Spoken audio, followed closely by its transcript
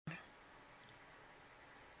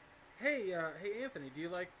Hey, Anthony, do you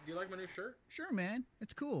like my new shirt? Sure, man.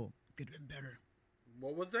 It's cool. Could have been better.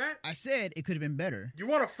 What was that? I said it could have been better. You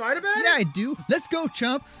want to fight about Yeah, it? I do. Let's go,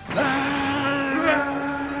 chump.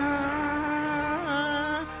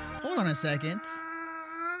 Hold on a second.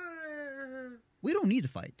 We don't need to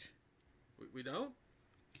fight. We don't?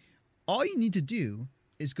 All you need to do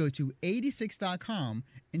is go to 86.com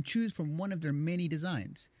and choose from one of their many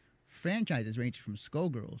designs. Franchises range from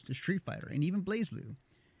Skullgirls to Street Fighter and even BlazBlue.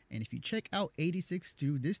 And if you check out 86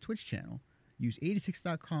 through this Twitch channel, use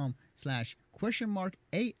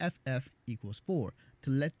 86.com/?AFF=4 to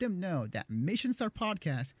let them know that Mission Star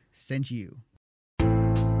Podcast sent you.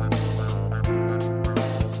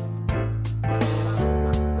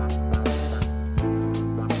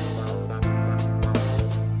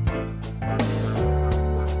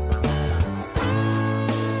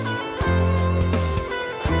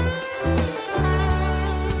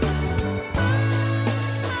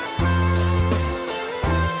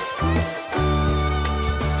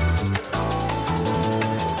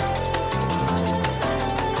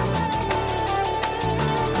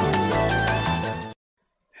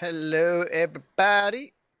 Hello,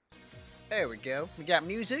 everybody. There we go. We got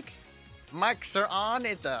music. Mics are on.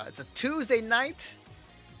 It's a Tuesday night.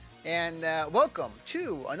 And welcome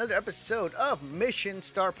to another episode of Mission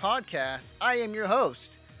Star Podcast. I am your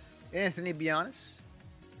host, Anthony Bionis.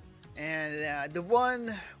 And the one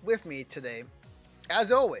with me today,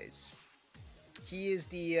 as always, he is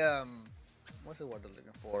the, what's the word I'm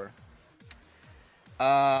looking for?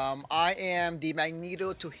 I am the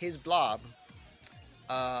Magneto to his blob.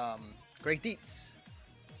 Greg Dietz.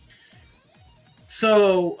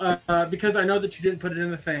 So, because I know that you didn't put it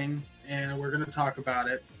in the thing, and we're going to talk about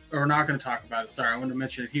it, or we're not going to talk about it, sorry, I want to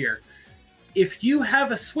mention it here. If you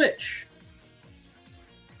have a Switch,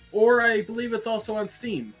 or I believe it's also on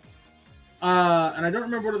Steam, and I don't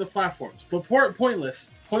remember what are the platforms, but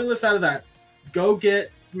pointless out of that, go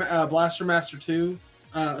get Blaster Master 2,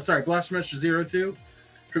 Blaster Master 02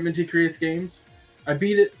 from Inti Creates Games. I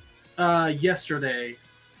beat it yesterday.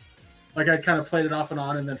 Like, I kind of played it off and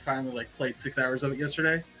on, and then finally played 6 hours of it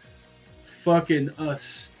yesterday. Fucking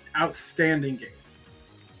outstanding game.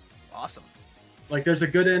 Awesome. Like, there's a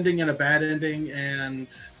good ending and a bad ending, and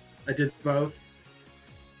I did both.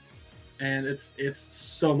 And it's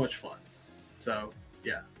so much fun. So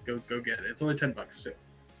yeah, go get it. It's only $10 too.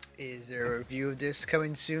 Is there a review of this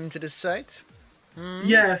coming soon to the site?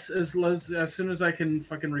 Yes, as soon as I can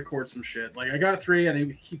fucking record some shit. Like, I got 3, and I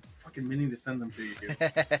keep fucking meaning to send them to you, dude.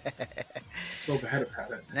 So bad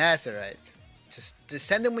about it. That's alright. Just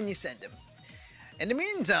send them when you send them. In the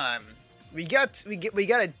meantime, we got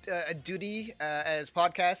a duty as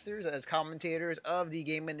podcasters, as commentators of the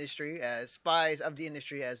game industry, as spies of the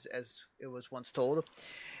industry, as it was once told,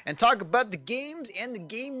 and talk about the games and the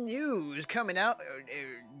game news coming out,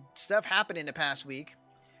 stuff happened in the past week.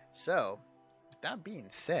 So, that being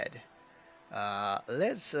said,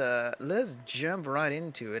 let's jump right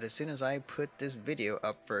into it as soon as I put this video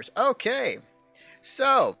up first. Okay,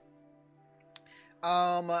 so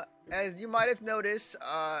as you might have noticed,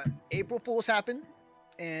 April Fools happen,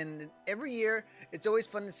 and every year it's always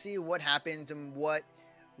fun to see what happens and what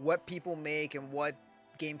people make and what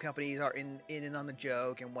game companies are in and on the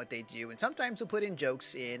joke and what they do, and sometimes they'll put in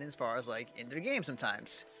jokes in as far as in their game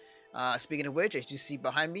sometimes. Speaking of which, as you see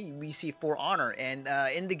behind me, we see For Honor, and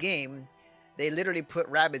in the game, they literally put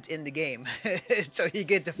rabbits in the game, so you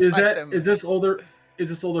get to fight them. Is this older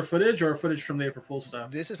footage or footage from the April Fool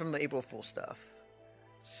stuff? This is from the April Fool stuff.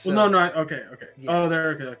 So, well, no, okay. Yeah. Oh,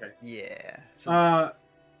 there, okay. Yeah. So,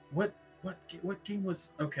 what game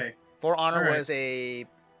was okay? For Honor right. was a.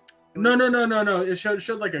 No. It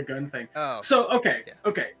showed like a gun thing. Oh. So okay. Yeah.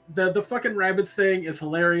 Okay. The fucking rabbits thing is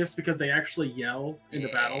hilarious because they actually yell in the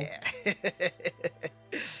battle.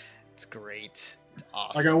 It's great. It's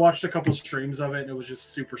awesome. Like, I watched a couple streams of it and it was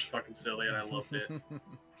just super fucking silly and I loved it.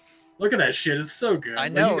 Look at that shit. It's so good. I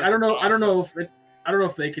know. Like, I don't know. Awesome. I don't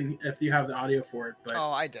know if you have the audio for it, but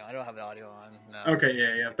I don't have the audio on. No. Okay,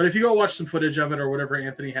 yeah. But if you go watch some footage of it or whatever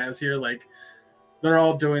Anthony has here, like, they're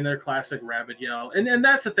all doing their classic rabbit yell. And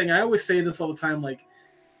that's the thing. I always say this all the time. Like,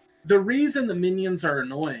 the reason the minions are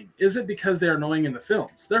annoying isn't because they're annoying in the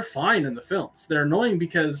films. They're fine in the films. They're annoying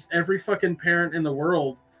because every fucking parent in the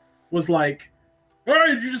world was like, all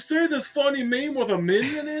right, did you just say this funny meme with a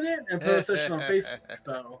minion in it? And put a session on Facebook.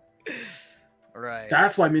 So right.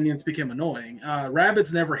 That's why minions became annoying.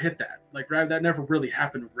 Rabbids never hit that. Like, that never really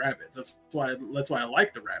happened with Rabbids. That's why I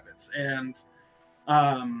like the Rabbids. And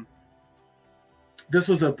this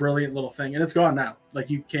was a brilliant little thing, and it's gone now. Like,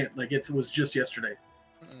 you can't, like, it was just yesterday.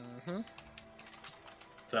 Mm-hmm.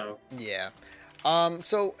 So yeah.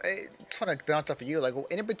 So I just want to bounce off of you. Like,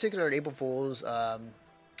 any particular April Fools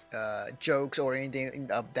jokes or anything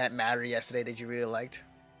of that matter yesterday that you really liked?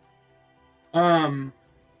 Um.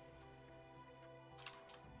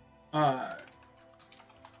 Uh.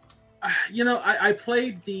 You know, I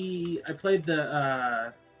played the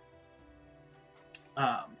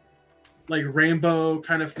um like rainbow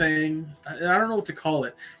kind of thing. I don't know what to call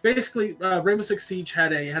it. Basically, Rainbow Six Siege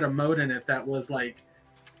had a mode in it that was like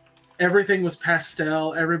everything was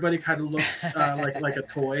pastel. Everybody kind of looked like a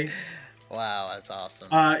toy. Wow, that's awesome.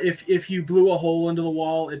 If you blew a hole into the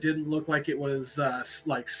wall, it didn't look like it was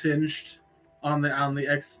like singed on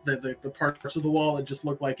the parts of the wall. It just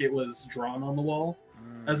looked like it was drawn on the wall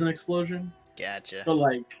as an explosion. Gotcha. But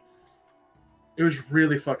like, it was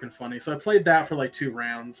really fucking funny. So I played that for like 2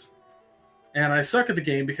 rounds, and I suck at the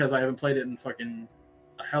game because I haven't played it in fucking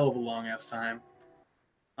a hell of a long ass time.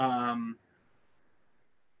 But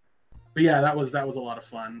yeah, that was a lot of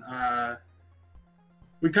fun.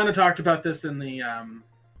 We kind of talked about this in the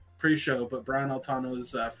pre-show, but Brian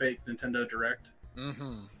Altano's fake Nintendo Direct.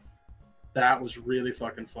 Mm-hmm. That was really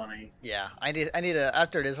fucking funny. Yeah, I need to,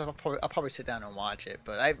 after this, I'll probably sit down and watch it.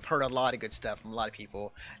 But I've heard a lot of good stuff from a lot of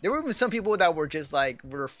people. There were even some people that were just like,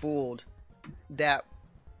 were fooled, that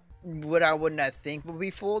what I would not think would be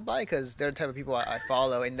fooled by, because they're the type of people I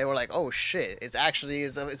follow, and they were like, oh shit, it's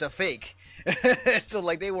a fake. So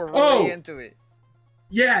like they were really into it.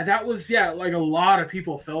 Yeah, that was like a lot of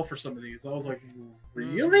people fell for some of these. I was like,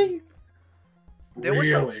 really? There were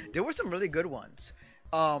some really good ones.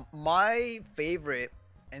 My favorite,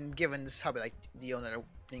 and given this is probably like the only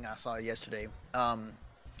thing I saw yesterday,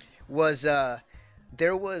 was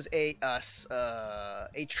there was a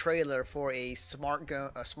trailer for a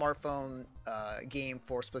smartphone game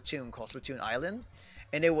for Splatoon called Splatoon Island,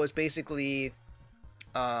 and it was basically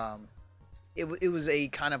it was a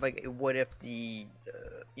kind of like, what if the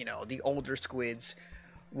the older squids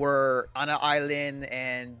were on an island,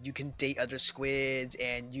 and you can date other squids,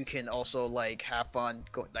 and you can also like have fun,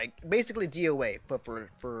 like basically DOA, but for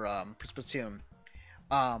Splatoon.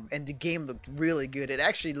 And the game looked really good. It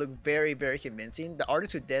actually looked very, very convincing. The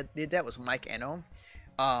artist who did that was Mike Eno.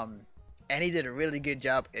 And he did a really good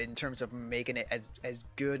job in terms of making it as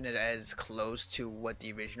good and as close to what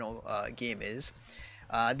the original game is.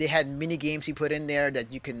 They had mini games he put in there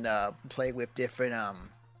that you can play with different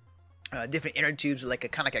inner tubes, like a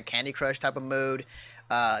kind of like a Candy Crush type of mode.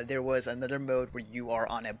 There was another mode where you are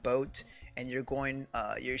on a boat and you're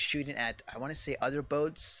shooting at, I want to say, other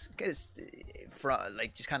boats,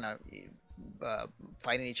 like just kind of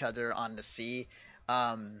fighting each other on the sea.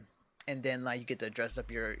 And then like you get to dress up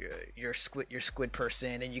your squid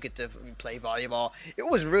person, and you get to play volleyball. It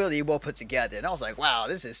was really well put together, and I was like, wow,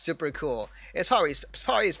 this is super cool. It's probably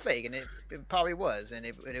fake, and it probably was, and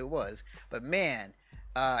it was. But man,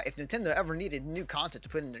 if Nintendo ever needed new content to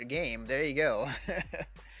put in their game, there you go.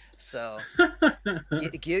 So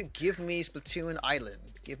give me Splatoon Island.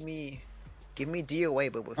 Give me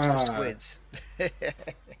DOA, but with two squids.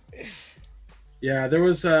 Yeah, there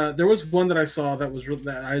was one that I saw that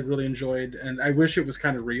that I really enjoyed, and I wish it was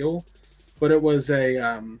kind of real, but it was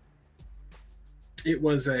a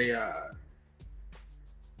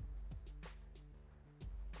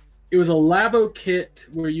Labo kit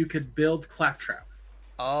where you could build Claptrap.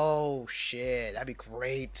 Oh shit, that'd be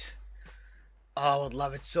great. Oh, I would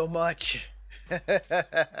love it so much.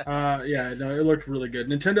 Yeah, no, it looked really good.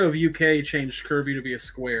 Nintendo of UK changed Kirby to be a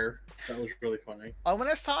square. That was really funny. When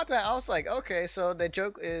I saw that, I was like, okay, so the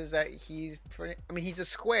joke is that he's a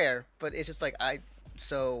square, but it's just like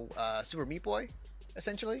Super Meat Boy,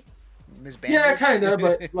 essentially. Ms. Yeah, kind of,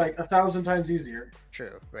 but like 1,000 times easier.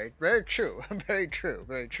 True, right? Very true. Very true.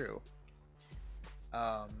 Very true.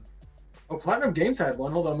 Oh, Platinum Games had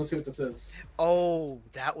one. Hold on, let's see what this is. Oh,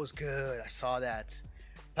 that was good. I saw that.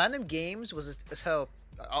 Platinum Games was so.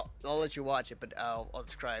 I'll let you watch it, but I'll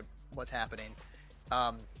describe what's happening.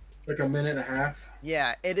 Like a minute and a half.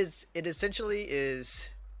 Yeah, it is. It essentially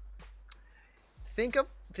is. Think of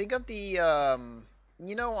the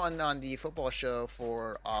on the football show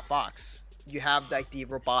for Fox, you have like the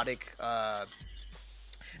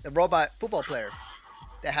robot football player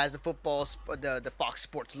that has the Fox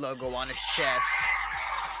Sports logo on his chest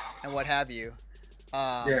and what have you.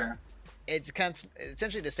 Yeah. It's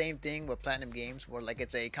essentially the same thing with Platinum Games, where like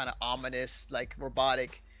it's a kind of ominous, like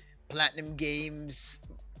robotic Platinum Games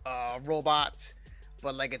robot,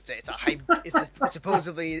 but like it's a hype. It's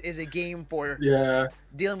supposedly is a game for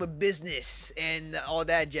dealing with business and all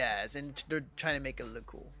that jazz, and they're trying to make it look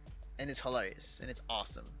cool, and it's hilarious and it's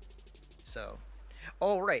awesome. So,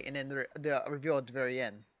 oh right, and then the reveal at the very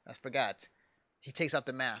end, I forgot, he takes off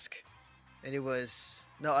the mask, and it was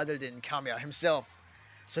no other than Kamiya himself.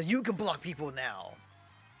 So you can block people now.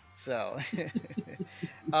 So,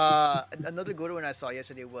 another good one I saw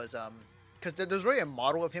yesterday was because there's already a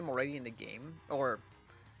model of him already in the game or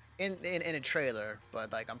in a trailer,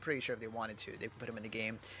 but like I'm pretty sure if they wanted to, they could put him in the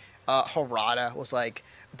game. Harada was like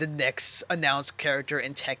the next announced character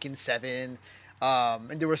in Tekken 7,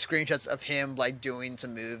 and there were screenshots of him like doing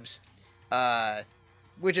some moves,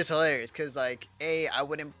 which is hilarious because like I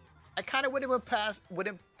kind of wouldn't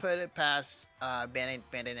put it past Bandai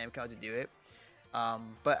Namco to do it.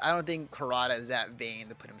 But I don't think Harada is that vain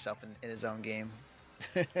to put himself in his own game.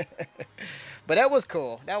 But that was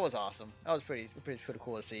cool. That was awesome. That was pretty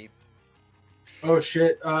cool to see. Oh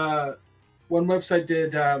shit! One website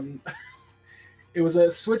did. It was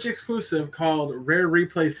a Switch exclusive called Rare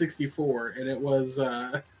Replay 64, and it was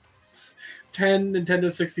 10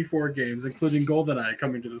 Nintendo 64 games, including GoldenEye,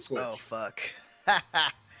 coming to the Switch. Oh fuck!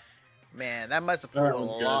 Man, that must have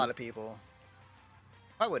fooled a lot of people.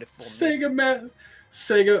 Why would it fool me?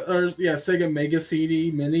 Sega Mega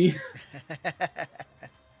CD Mini.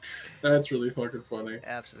 That's really fucking funny.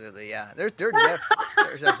 Absolutely, yeah. There's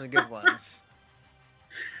some good ones.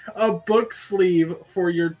 A book sleeve for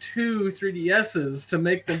your two 3DSs to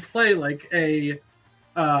make them play like a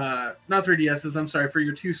not 3DSs, I'm sorry, for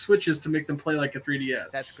your two Switches to make them play like a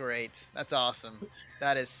 3DS. That's great. That's awesome.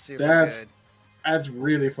 That is super good. That's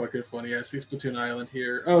really fucking funny. I see Splatoon Island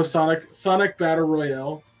here. Oh, Sonic Battle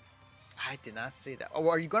Royale. I did not see that. Oh,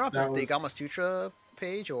 are you going off the Gamma Sutra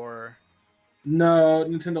page or? No,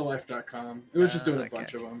 NintendoLife.com. It was just doing a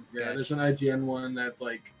bunch of them. Yeah, Gotcha. There's an IGN one that's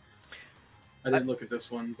like. I didn't look at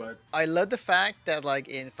this one, but I love the fact that like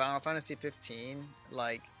in Final Fantasy 15,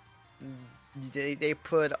 like they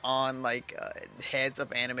put on like heads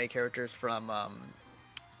of anime characters from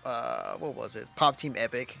what was it? Pop Team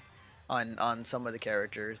Epic on some of the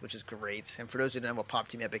characters, which is great. And for those who don't know what Pop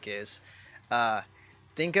Team Epic is,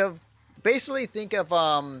 think of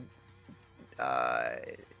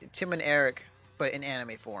Tim and Eric, but in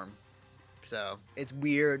anime form. So it's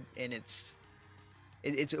weird and it's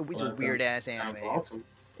a weird ass anime. Awesome.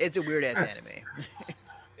 It's a weird ass anime.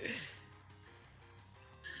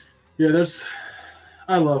 Yeah,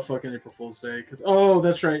 I love fucking April Fool's Day because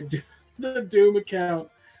that's right. The Doom account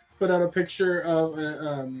put out a picture of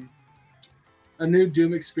a new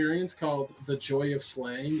Doom experience called The Joy of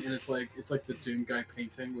Slaying, and it's like the Doom guy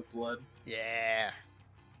painting with blood. Yeah,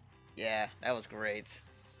 that was great.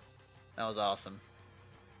 That was awesome.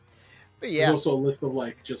 But yeah, there's also a list of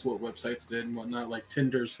like just what websites did and whatnot, like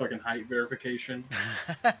Tinder's fucking height verification.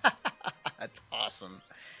 That's awesome.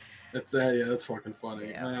 That's fucking funny.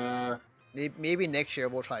 Yeah. Maybe next year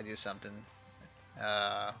we'll try to do something.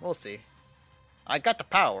 We'll see. I got the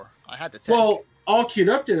power. I had to take. Well, All Queued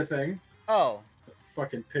Up did a thing. Oh. The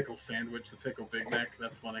fucking pickle sandwich, the pickle Big Mac.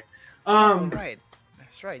 That's funny. Right.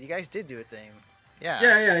 That's right. You guys did do a thing.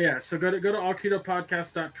 Yeah. So go to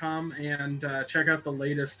allqueueduppodcast.com and check out the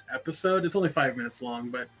latest episode. It's only 5 minutes long,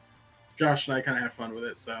 but Josh and I kind of had fun with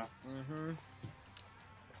it. So.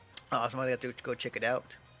 Somebody have to go check it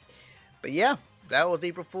out. But yeah, that was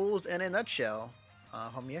April Fool's in a nutshell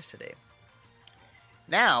from yesterday.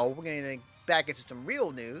 Now we're going to back into some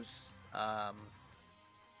real news,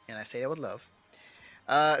 and I say that with love.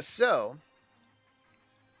 So.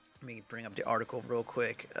 Let me bring up the article real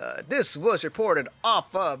quick. This was reported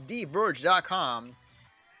off of TheVerge.com.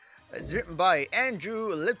 It's written by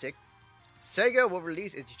Andrew Liptic. Sega will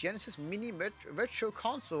release its Genesis Mini Retro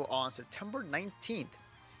console on September 19th.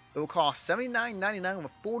 It will cost $79.99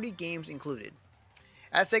 with 40 games included.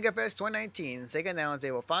 At Sega Fest 2019, Sega announced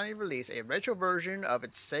they will finally release a retro version of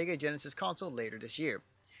its Sega Genesis console later this year.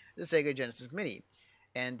 The Sega Genesis Mini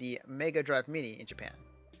and the Mega Drive Mini in Japan.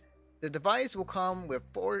 The device will come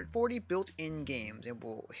with 40 built-in games and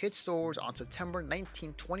will hit stores on September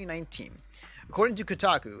 19, 2019. According to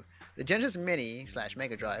Kotaku, the Genesis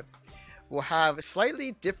Mini/Mega Drive will have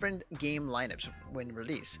slightly different game lineups when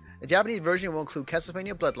released. The Japanese version will include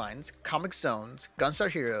Castlevania Bloodlines, Comic Zones, Gunstar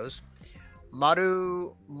Heroes,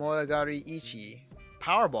 Maru Monogatari Ichi,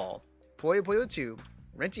 Powerball, Puyo Puyo 2,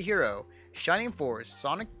 Rent-A Hero, Shining Force,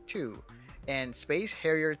 Sonic 2, and Space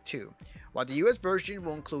Harrier 2. While the US version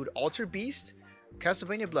will include Alter Beast,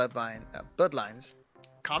 Castlevania Bloodlines,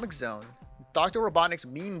 Comic Zone, Dr. Robotnik's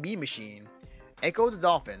Mean Bean Machine, Echo the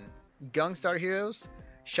Dolphin, Gunstar Heroes,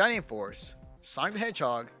 Shining Force, Sonic the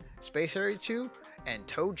Hedgehog, Space Harrier 2, and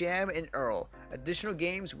Toe Jam and Earl. Additional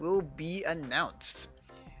games will be announced.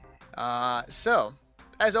 So,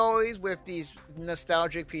 as always with these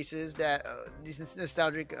nostalgic pieces these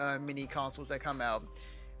nostalgic mini consoles that come out,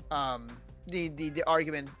 the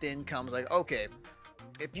argument then comes like, okay,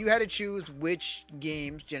 if you had to choose which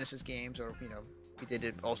games, Genesis games, or we did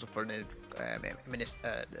it also for the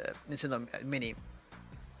Nintendo Mini.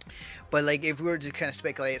 But like, if we were to kind of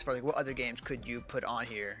speculate as far as like, what other games could you put on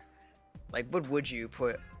here? Like, what would you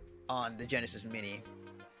put on the Genesis Mini?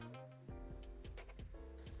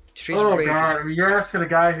 Oh god, I mean, you're asking a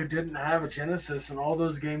guy who didn't have a Genesis, and all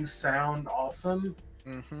those games sound awesome.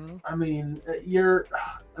 Mm-hmm. I mean, yeah,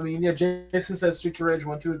 Jason says Streets of Rage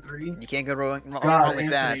 1, 2, and 3. You can't go wrong with Anthony,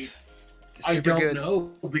 that. It's I don't good.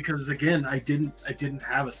 know because again, I didn't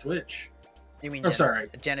have a Switch. You mean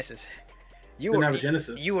Genesis? You didn't have a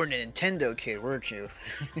Genesis. You were a Nintendo kid, weren't you?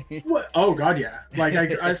 What? Oh god, yeah. Like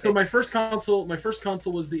I so my first console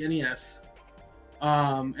was the NES.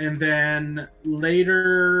 And then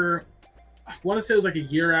later, I want to say it was like a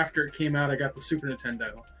year after it came out, I got the Super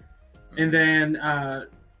Nintendo. And then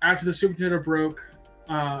after the Super Nintendo broke,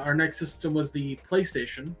 our next system was the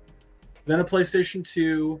PlayStation, then a PlayStation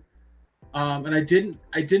 2, and I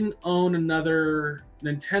didn't own another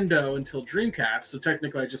Nintendo until Dreamcast, so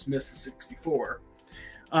technically I just missed the 64.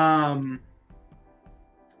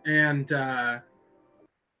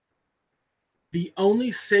 The only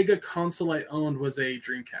Sega console I owned was a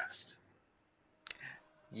Dreamcast.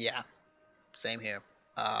 Yeah, same here.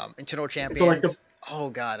 Internal Champions. So like oh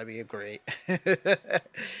god, that'd be great.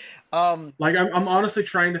 Like I'm honestly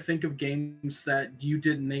trying to think of games that you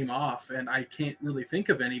didn't name off, and I can't really think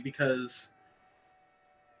of any because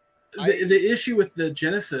the issue with the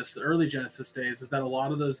Genesis, the early Genesis days, is that a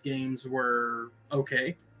lot of those games were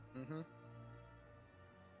okay. Mm-hmm.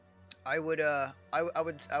 I would.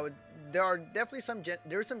 There are definitely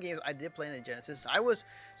there are some games I did play in the Genesis. I was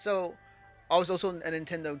also a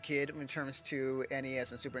Nintendo kid in terms to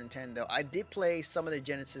NES and Super Nintendo. I did play some of the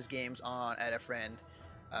Genesis games at a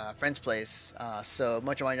friend's place. So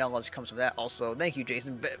much of my knowledge comes from that. Also, thank you,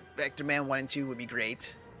 Jason. Vector Man 1 and 2 would be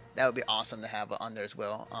great. That would be awesome to have on there as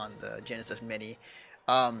well on the Genesis Mini.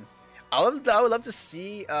 I would love to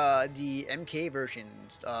see the MK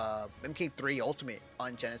versions, MK3 Ultimate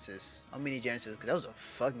on Genesis, on Mini Genesis, because that was a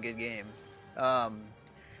fucking good game. That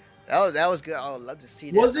was good. I would love to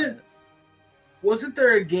see that. Wasn't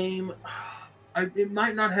there a game? It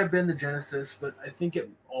might not have been the Genesis, but I think it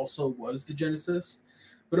also was the Genesis.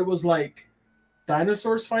 But it was like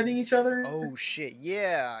dinosaurs fighting each other. Oh shit!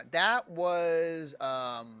 Yeah, that was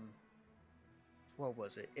what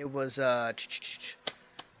was it? It was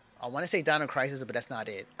I want to say Dino Crisis, but that's not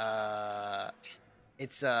it.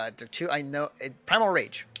 It's there two. I know it. Primal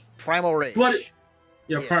Rage. Primal Rage.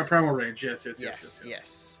 Yes. Primal Rage.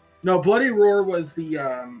 Yes. No, Bloody Roar was the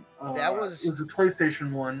that was the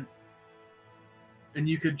PlayStation one, and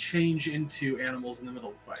you could change into animals in the middle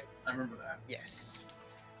of the fight. I remember that. Yes.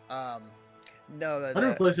 No, I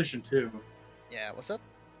remember PlayStation 2. Yeah. What's up?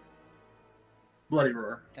 Bloody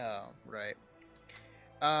Roar. Oh, right.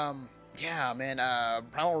 Yeah, man.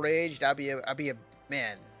 Primal Rage. That'd be a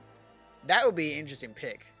man. That would be an interesting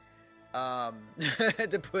pick. To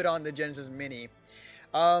put on the Genesis Mini.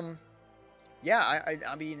 Yeah,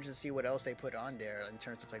 I'd be interested to see what else they put on there in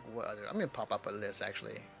terms of like what other. I'm gonna pop up a list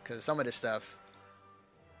actually because some of this stuff.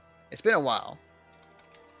 It's been a while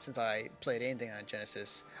since I played anything on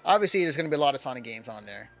Genesis. Obviously, there's gonna be a lot of Sonic games on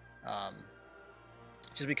there.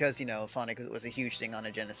 Just because Sonic was a huge thing on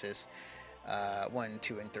the Genesis. 1,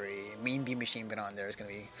 2, and 3. Mean Bean Machine been on there is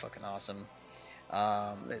gonna be fucking awesome.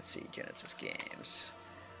 Let's see, Genesis games.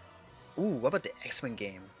 Ooh, what about the X-Men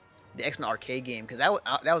game? The X-Men arcade game, because that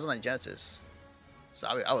was on the Genesis. So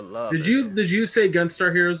I would love. Did you say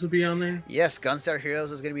Gunstar Heroes would be on there? Yes, Gunstar Heroes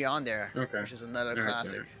is gonna be on there. Okay. Which is another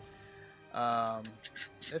classic. Right.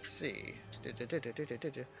 Let's see. I'm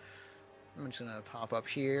just gonna pop up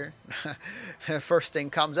here. First thing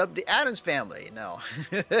comes up, the Addams Family. No.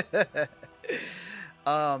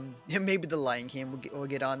 Maybe the Lion King will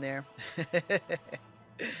get on there.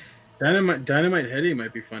 Dynamite Headdy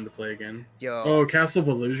might be fun to play again. Yo. Oh, Castle of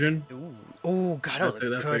Illusion. Ooh, god, that was a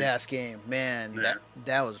good ass game, man. Yeah.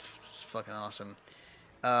 That was fucking awesome.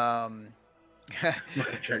 Michael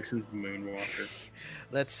Jackson's the Moonwalker.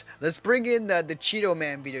 Let's bring in the Cheeto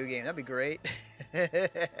Man video game. That'd be great.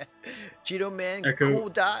 Cheeto Man, Cool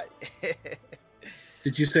Dot.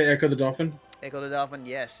 Did you say Echo the Dolphin? Echo the Dolphin,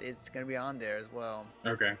 yes, it's gonna be on there as well.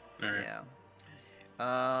 Okay, all right.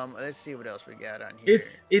 Yeah. Let's see what else we got on here.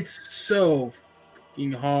 It's so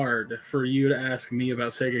fucking hard for you to ask me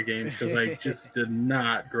about Sega games because I just did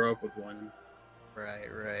not grow up with one.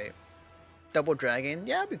 Right. Double Dragon,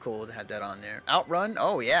 yeah, it'd be cool to have that on there. Outrun,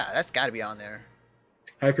 oh yeah, that's got to be on there.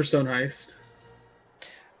 Hyperstone Heist.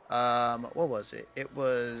 What was it? It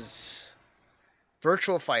was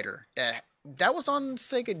Virtual Fighter. That was on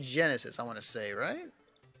Sega Genesis, I want to say, right?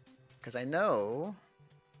 Because I know.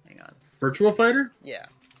 Hang on. Virtua Fighter? Yeah.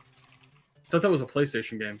 I thought that was a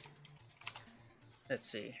PlayStation game. Let's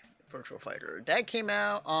see. Virtua Fighter. That came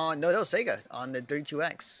out on. No, that was Sega on the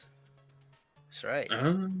 32X. That's right.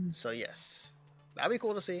 So, yes. That'd be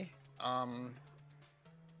cool to see. Alex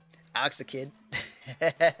the Kid.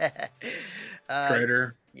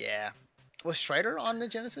 Strider. Yeah. Was Strider on the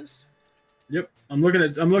Genesis? Yep. I'm looking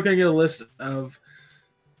at a list of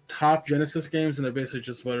top Genesis games, and they're basically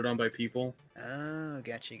just voted on by people. Oh,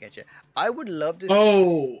 gotcha. I would love to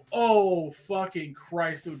Oh, fucking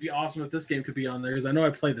Christ. It would be awesome if this game could be on there, because I know I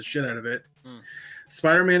played the shit out of it.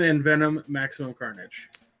 Spider-Man and Venom Maximum Carnage.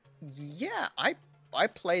 Yeah, I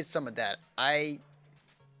played some of that. I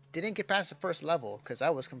didn't get past the first level because I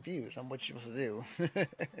was confused on what you're supposed to do.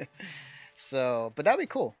 So, but that'd be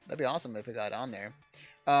cool. That'd be awesome if it got on there.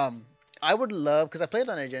 I would love, because I played it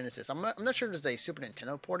on a Genesis. I'm not sure there's a Super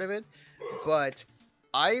Nintendo port of it, but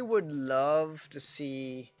I would love to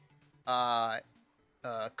see Contra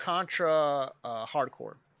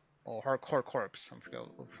Hardcore or Hardcore Corpse. I forget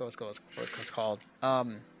what it's called.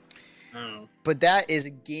 But that is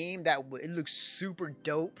a game that it looks super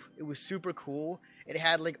dope. It was super cool. It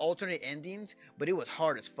had like alternate endings, but it was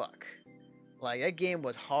hard as fuck. Like that game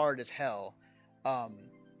was hard as hell.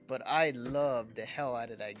 But I loved the hell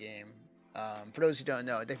out of that game. For those who don't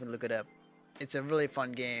know, definitely look it up. It's a really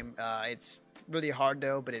fun game. It's really hard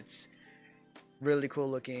though, but it's really cool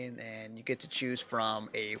looking, and you get to choose from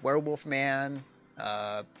a werewolf man,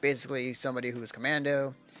 basically somebody who's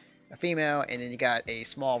commando, a female, and then you got a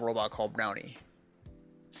small robot called Brownie.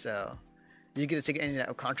 So, did you get to take any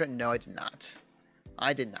of Contra? No, I did not.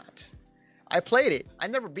 I played it. I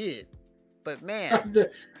never beat it. But man,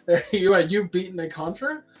 you've beaten a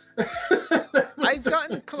Contra? I've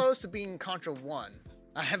gotten close to beating Contra 1.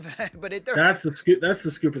 I have, but that's the scoop. That's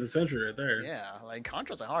the scoop of the century right there. Yeah, like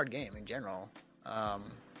Contra's a hard game in general.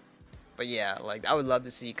 But yeah, like I would love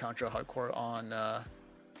to see Contra Hardcore on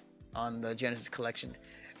the Genesis collection.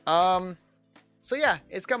 So yeah,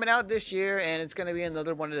 it's coming out this year, and it's gonna be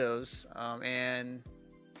another one of those. And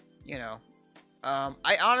you know,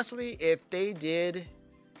 I honestly, if they did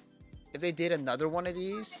another one of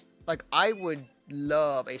these, like I would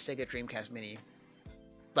love a Sega Dreamcast Mini.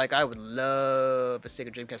 Like I would love a Sega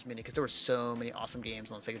Dreamcast Mini because there were so many awesome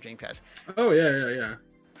games on Sega Dreamcast. Oh yeah.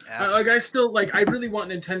 I really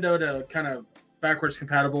want Nintendo to kind of backwards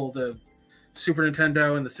compatible the Super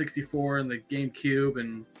Nintendo and the 64 and the GameCube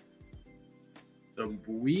and the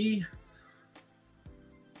Wii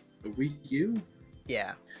U.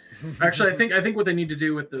 Yeah. Actually, I think what they need to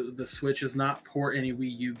do with the Switch is not port any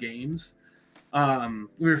Wii U games. Let me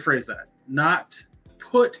rephrase that. Not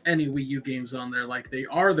put any Wii U games on there like they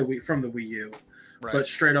are from the Wii U, right. But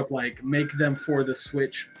straight up like make them for the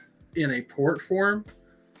Switch in a port form.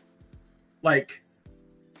 Like,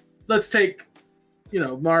 let's take,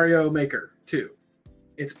 Mario Maker 2.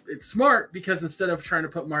 It's smart because instead of trying to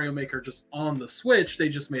put Mario Maker just on the Switch, they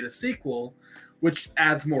just made a sequel, which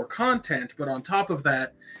adds more content. But on top of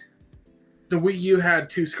that, the Wii U had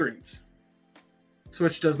 2 screens.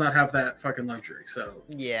 Switch does not have that fucking luxury. So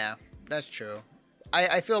yeah, that's true.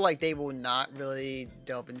 I feel like they will not really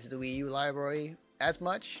delve into the Wii U library as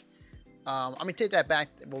much. Take that back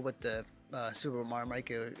with the Super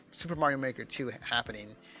Mario Maker 2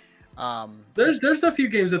 happening. There's a few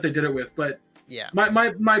games that they did it with, but yeah.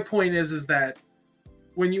 My point is that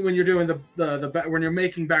when you're doing the when you're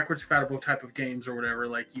making backwards compatible type of games or whatever,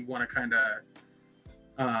 like you want to kind of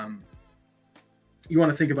you want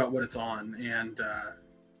to think about what it's on, and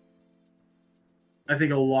I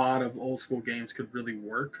think a lot of old school games could really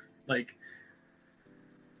work. Like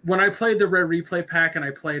when I played the Rare Replay pack and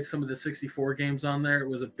I played some of the 64 games on there, it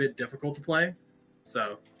was a bit difficult to play.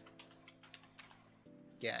 So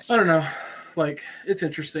yeah, I don't know. Like it's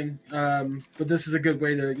interesting, but this is a good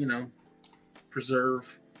way to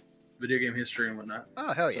preserve video game history and whatnot.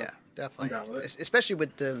 Oh hell yeah, definitely. Especially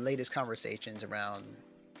with the latest conversations around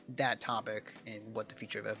that topic and what the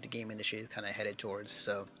future of the game industry is kind of headed towards.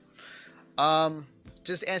 So,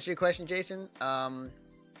 just to answer your question, Jason,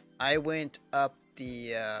 I went up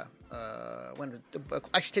I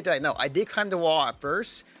did climb the wall at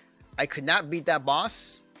first. I could not beat that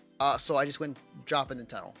boss, so I just went drop in the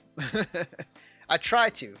tunnel. I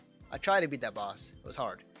tried to beat that boss. It was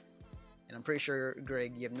hard, and I'm pretty sure,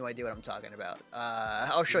 Greg, you have no idea what I'm talking about.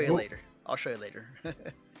 I'll show you later.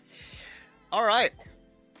 All right.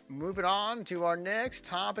 Moving on to our next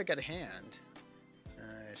topic at hand.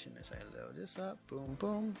 As soon as I load this up, boom,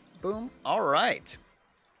 boom, boom. All right.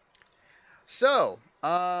 So,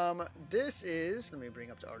 this is. Let me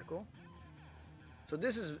bring up the article. So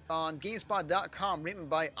this is on GameSpot.com, written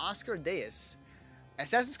by Oscar Deus.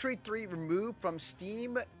 Assassin's Creed 3 removed from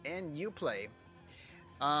Steam and Uplay.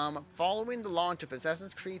 Following the launch of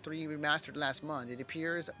Assassin's Creed 3 Remastered last month, it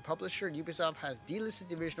appears publisher Ubisoft has delisted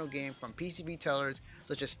the original game from PC retailers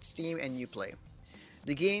such as Steam and Uplay.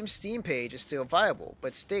 The game's Steam page is still viable,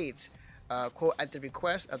 but states, quote, at the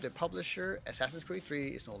request of the publisher, Assassin's Creed 3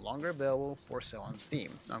 is no longer available for sale on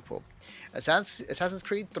Steam, unquote. Assassin's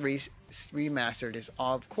Creed 3 Remastered is,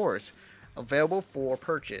 of course, available for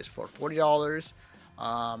purchase for $40,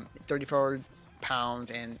 £34,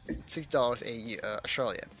 and $6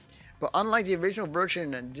 Australia. But unlike the original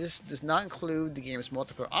version, this does not include the game's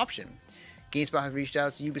multiplayer option. GameSpot has reached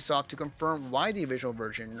out to Ubisoft to confirm why the original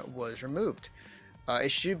version was removed. It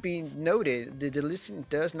should be noted that the listing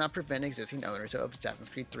does not prevent existing owners of Assassin's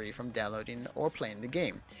Creed 3 from downloading or playing the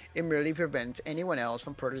game. It merely prevents anyone else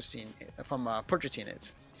from purchasing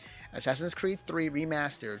it. Assassin's Creed 3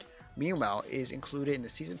 Remastered, meanwhile, is included in the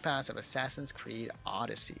Season Pass of Assassin's Creed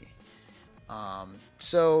Odyssey.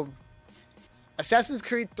 So, Assassin's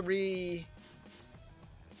Creed 3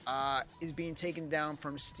 is being taken down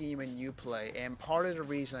from Steam and Uplay, and part of the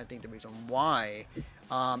reason, I think the reason why,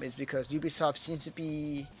 is because Ubisoft seems to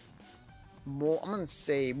be more, I'm gonna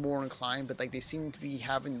say more inclined, but like they seem to be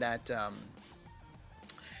having that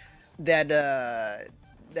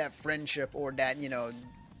that friendship, or that, you know,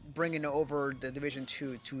 bringing over the Division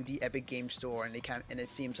 2 to the Epic Game Store, and it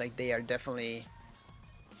seems like they are definitely,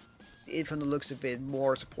 from the looks of it,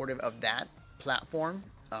 more supportive of that platform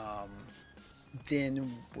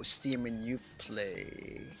than with Steam and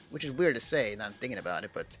Uplay, which is weird to say. Now I'm thinking about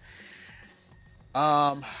it, but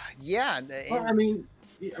yeah. Well, I mean,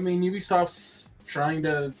 Ubisoft's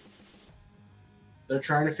they're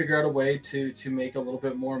trying to figure out a way to make a little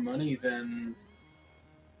bit more money than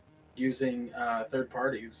using third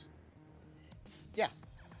parties. Yeah,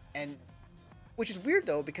 and which is weird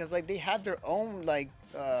though, because like they have their own like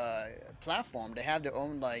platform. They have their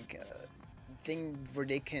own like thing where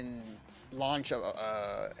they can launch what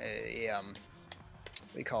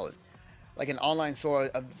do you call it? Like an online store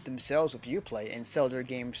of themselves with Uplay, and sell their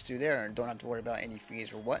games through there, and don't have to worry about any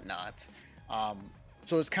fees or whatnot.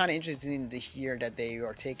 So it's kind of interesting to hear that they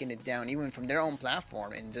are taking it down even from their own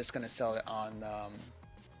platform and just going to sell it on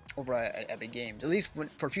over at Epic Games, at least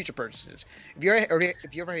for future purchases. If you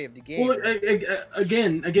ever have the game, well,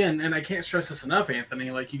 again, and I can't stress this enough, Anthony.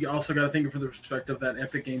 Like, you also got to think from the perspective that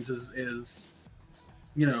Epic Games is,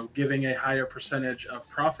 you know, giving a higher percentage of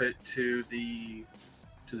profit to the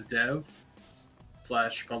dev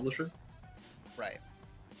 / publisher. Right.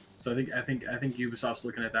 So I think Ubisoft's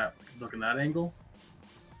looking at that angle.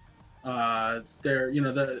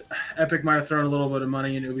 The Epic might have thrown a little bit of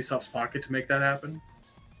money in Ubisoft's pocket to make that happen.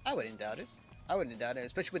 I wouldn't doubt it,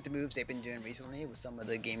 especially with the moves they've been doing recently with some of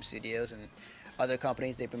the game studios and other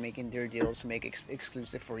companies. They've been making their deals to make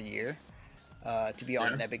exclusive for a year to be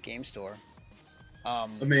on an Epic Game Store. I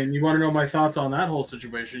mean, you want to know my thoughts on that whole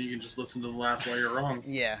situation? You can just listen to the last Why You're Wrong.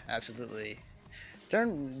 Yeah, absolutely.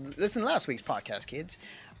 Listen to last week's podcast, kids.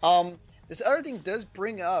 This other thing does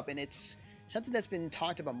bring up, and it's something that's been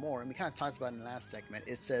talked about more, and we kind of talked about in the last segment.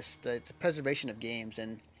 It's just the preservation of games,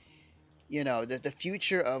 and you know, the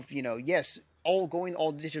future of, you know, yes, all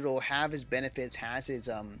digital have its benefits, has its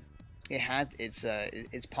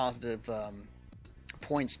positive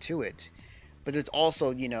points to it, but it's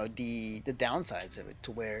also, you know, the downsides of it,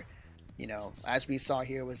 to where, you know, as we saw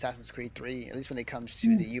here with Assassin's Creed 3, at least when it comes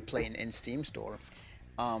to the Uplay and Steam store,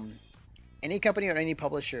 any company or any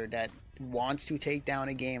publisher that wants to take down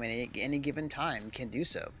a game at any given time can do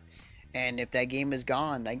so. And if that game is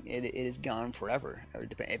gone, it is gone forever, or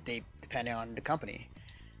depending on the company.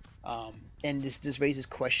 And this raises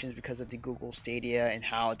questions because of the Google Stadia and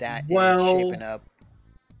how that is shaping up.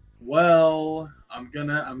 Well, I'm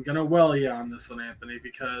gonna well you on this one, Anthony,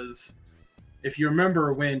 because if you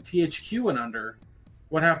remember when THQ went under,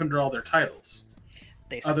 what happened to all their titles?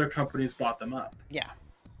 Other companies bought them up. Yeah.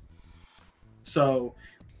 So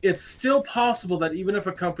it's still possible that even if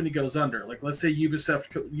a company goes under, like let's say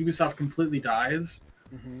Ubisoft completely dies,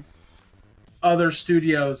 other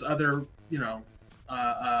studios, other, you know,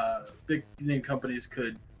 big name companies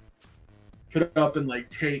could up and like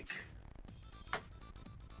take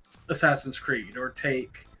Assassin's Creed, or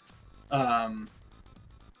take the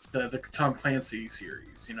Tom Clancy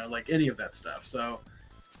series, you know, like any of that stuff. So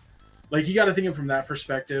like you got to think of it from that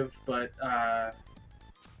perspective, but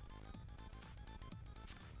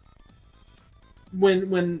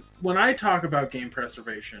when I talk about game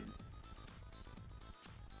preservation,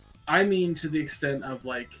 I mean to the extent of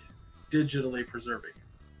like digitally preserving.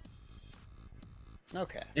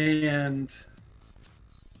 Okay. And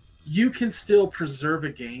you can still preserve a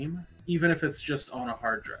game even if it's just on a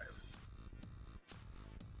hard drive.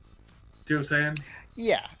 Do you know what I'm saying?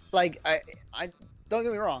 Yeah, like I don't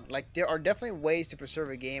get me wrong. Like there are definitely ways to preserve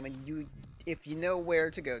a game, and if you know where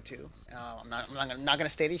to go to, I'm not gonna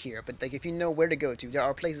state it here, but like if you know where to go to, there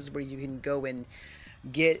are places where you can go and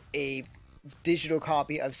get a digital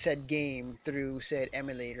copy of said game through said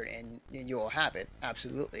emulator, and you'll have it.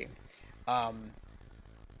 Absolutely. Um,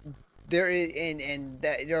 there is, and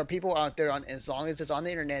that there are people out there on as long as it's on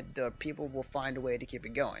the internet, the people will find a way to keep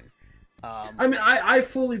it going. I mean, I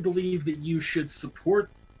fully believe that you should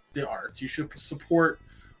support the arts. You should support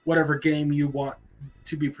whatever game you want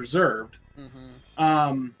to be preserved.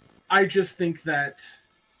 I just think that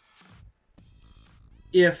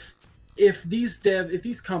if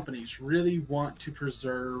these companies really want to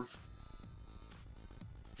preserve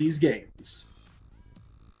these games,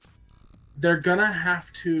 they're gonna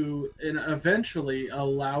have to and eventually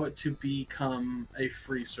allow it to become a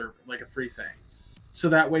free server, like a free thing, so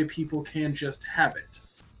that way people can just have it.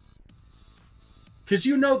 Because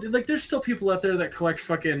like there's still people out there that collect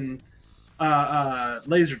fucking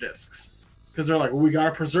laser discs because they're like, well, we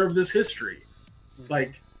gotta preserve this history.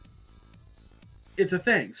 Like, it's a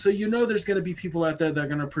thing. So there's gonna be people out there that are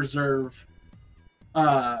gonna preserve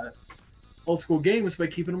old school games by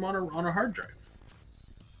keeping them on a hard drive.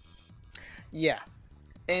 Yeah,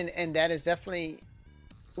 and that is definitely,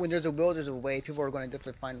 when there's a will, there's a way. People are going to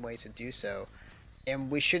definitely find ways to do so,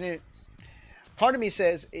 and we shouldn't. Part of me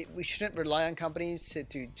says we shouldn't rely on companies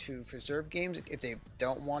to preserve games if they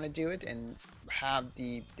don't want to do it, and have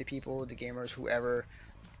the people, the gamers, whoever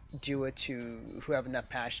do it who have enough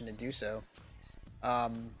passion to do so.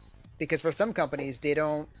 Because for some companies, they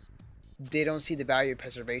don't see the value of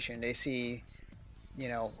preservation. They see,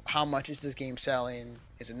 how much is this game selling?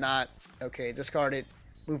 Is it not? Okay, discard it,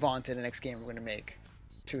 move on to the next game we're going to make,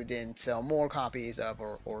 to then sell more copies of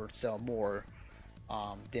or sell more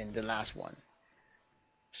than the last one.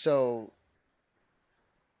 So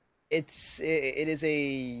it is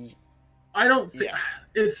a... I don't think... Yeah.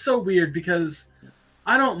 It's so weird because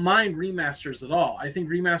I don't mind remasters at all. I think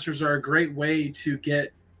remasters are a great way to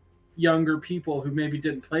get younger people who maybe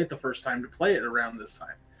didn't play it the first time to play it around this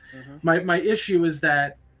time. My issue is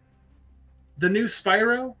that the new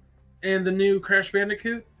Spyro and the new Crash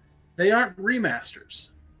Bandicoot, they aren't remasters.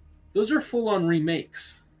 Those are full-on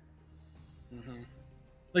remakes.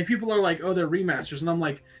 Like, people are like, oh, they're remasters. And I'm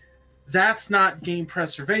like, that's not game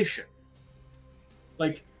preservation.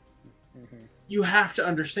 Like, you have to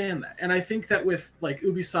understand that. And I think that with, like,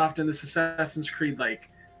 Ubisoft and this Assassin's Creed, like,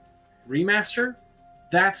 remaster,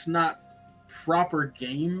 that's not proper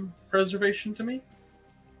game preservation to me.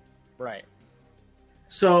 Right.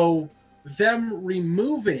 So, them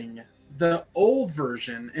removing the old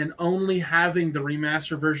version and only having the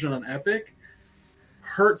remaster version on Epic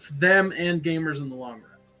hurts them and gamers in the long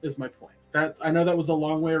run, is my point. I know that was a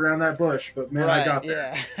long way around that bush, but man, right, I got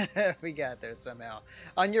there. Yeah. We got there somehow.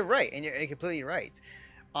 And you're right, and you're completely right.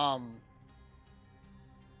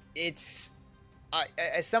 It's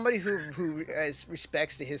as somebody who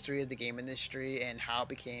respects the history of the game industry and how it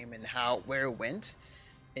became and where it went.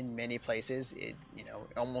 In many places, it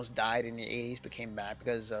almost died in the 80s, but came back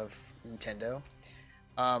because of Nintendo.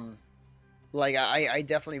 Like I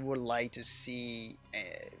definitely would like to see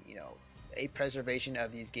a preservation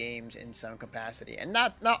of these games in some capacity, and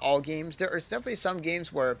not all games. There are definitely some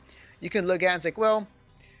games where you can look at and it's like, well,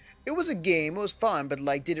 it was a game, it was fun, but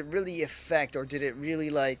like, did it really affect or did it really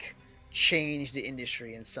like change the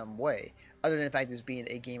industry in some way, other than the fact it's being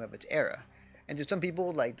a game of its era? And to some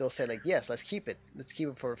people, like, they'll say, like, yes, let's keep it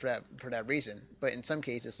for that reason. But in some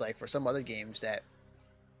cases, like, for some other games, that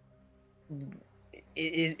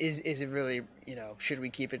is it really, should we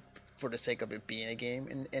keep it for the sake of it being a game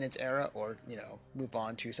in its era, or move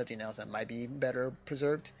on to something else that might be better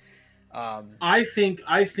preserved? I think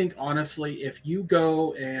honestly, if you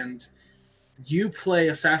go and you play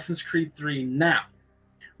Assassin's Creed 3 now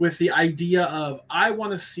with the idea of, I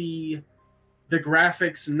want to see the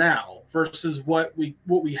graphics now versus what we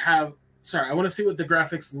have. Sorry, I want to see what the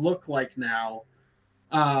graphics look like now.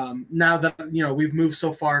 Now that we've moved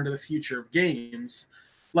so far into the future of games,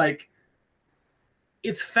 like,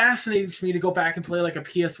 it's fascinating to me to go back and play like a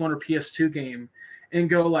PS1 or PS2 game and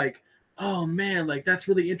go like, oh man, like, that's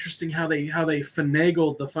really interesting how they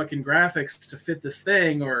finagled the fucking graphics to fit this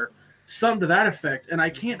thing, or something to that effect. And I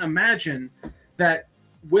can't imagine that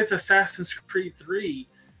with Assassin's Creed 3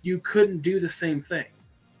 you couldn't do the same thing.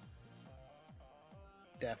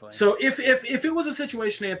 Definitely. So if it was a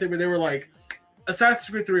situation, Anthony, where they were like, Assassin's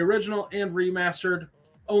Creed 3 original and remastered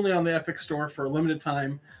only on the Epic Store for a limited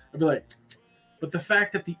time, I'd be like, But the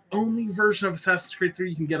fact that the only version of Assassin's Creed 3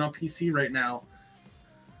 you can get on PC right now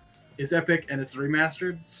is Epic and it's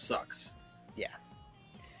remastered sucks. Yeah.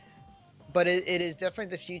 But it is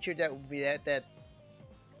definitely the future that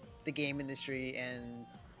the game industry and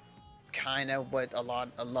kind of what a lot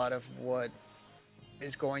of what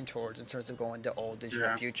is going towards in terms of going the old digital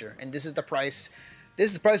future. And this is the price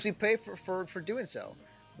we pay for doing so.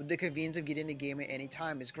 But the convenience of getting the game at any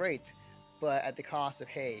time is great, but at the cost of,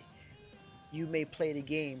 hey, you may play the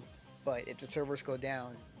game, but if the servers go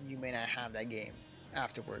down, you may not have that game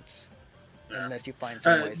afterwards, unless you find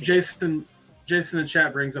some ways. Jason in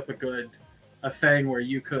chat brings up a thing where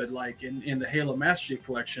you could, like in the Halo Master Chief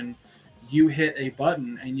Collection, you hit a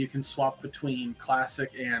button and you can swap between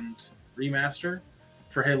classic and remaster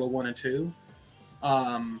for Halo 1 and 2.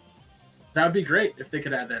 That would be great if they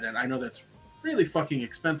could add that in. I know that's really fucking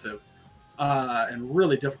expensive and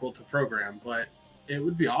really difficult to program, but it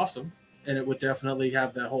would be awesome, and it would definitely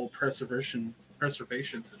have that whole preservation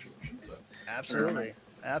situation. So absolutely.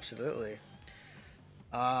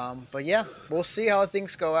 But yeah, we'll see how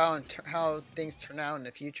things go out and how things turn out in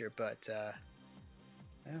the future. But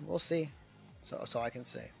we'll see. So that's all I can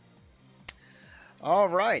say. All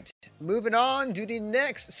right, moving on to the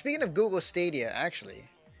next. Speaking of Google Stadia, actually,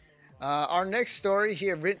 our next story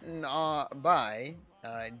here written by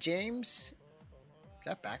James. Is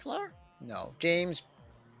that Bachelor? No, James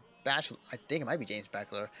Bachelor. I think it might be James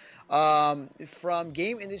Bachelor. From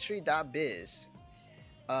GameIndustry.biz.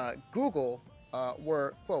 Google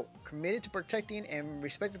were, quote, committed to protecting and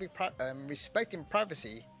respecting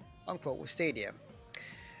privacy, unquote, with Stadia.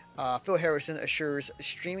 Phil Harrison assures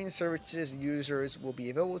streaming services users will be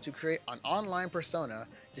able to create an online persona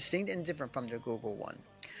distinct and different from their Google one.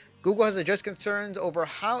 Google has addressed concerns over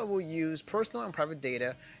how it will use personal and private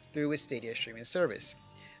data through its Stadia streaming service.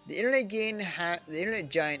 The internet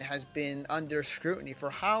giant has been under scrutiny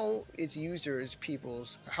for how it uses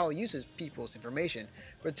people's information,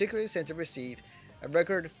 particularly since it received a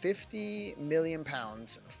record £50 million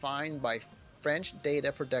fine by French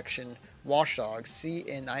data protection watchdog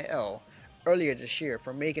CNIL earlier this year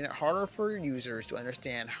for making it harder for users to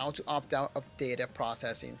understand how to opt out of data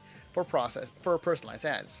processing for personalized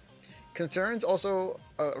ads. Concerns also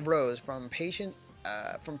arose from patent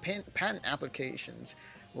applications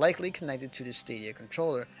likely connected to the Stadia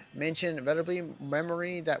controller, mentioned relatively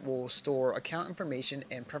memory that will store account information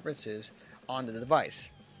and preferences on the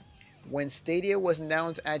device. When Stadia was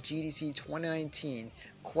announced at GDC 2019,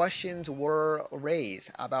 questions were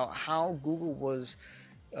raised about how Google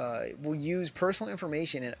will use personal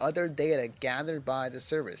information and other data gathered by the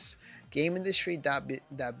service.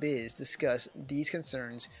 GameIndustry.biz discussed these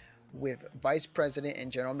concerns with Vice President and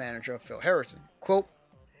General Manager Phil Harrison. Quote,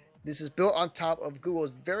 "This is built on top of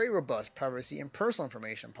Google's very robust privacy and personal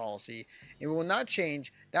information policy, and we will not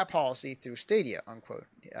change that policy through Stadia," unquote,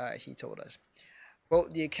 he told us. Well,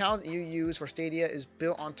 the account you use for Stadia is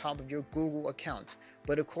built on top of your Google account,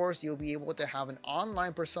 but of course you'll be able to have an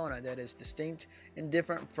online persona that is distinct and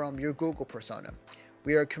different from your Google persona.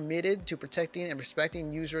 We are committed to protecting and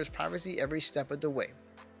respecting users' privacy every step of the way.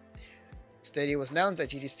 Stadia was announced at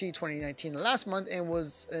GDC 2019 last month and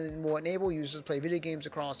will enable users to play video games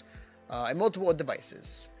across multiple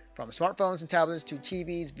devices, from smartphones and tablets to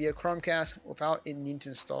TVs via Chromecast without it needing to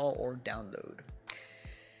install or download.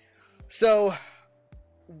 So,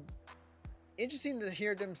 interesting to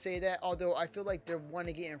hear them say that, although I feel like they want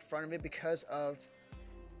to get in front of it because of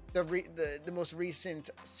the most recent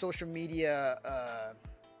social media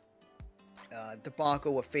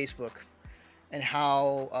debacle with Facebook. And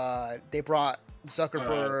how they brought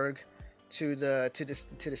Zuckerberg to the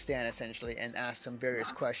stand essentially, and asked some various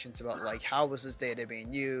questions about, like, how was this data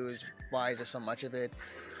being used? Why is there so much of it?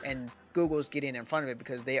 And Google's getting in front of it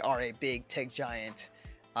because they are a big tech giant.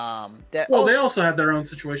 They also had their own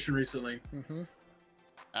situation recently. Mm-hmm.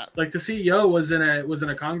 Like the CEO was in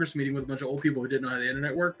a Congress meeting with a bunch of old people who didn't know how the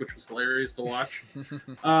internet worked, which was hilarious to watch.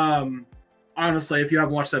 Honestly, if you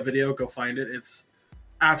haven't watched that video, go find it. It's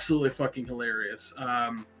absolutely fucking hilarious.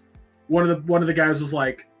 One of the guys was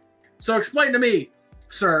like, "So explain to me,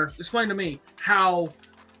 sir, how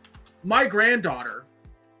my granddaughter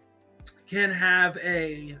can have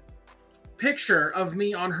a picture of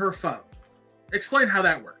me on her phone. Explain how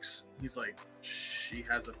that works." He's like, "She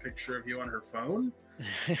has a picture of you on her phone?"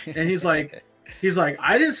 And he's like,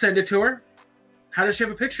 "I didn't send it to her. How does she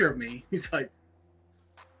have a picture of me?" He's like,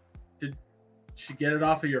 "Did she get it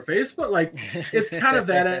off of your Facebook?" Like, it's kind of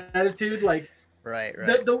that attitude. Like, right.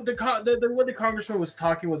 The way the congressman was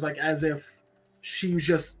talking was like as if she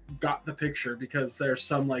just got the picture because there's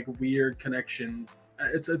some like weird connection.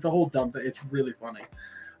 It's a whole dumb thing. It's really funny.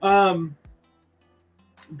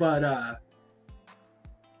 But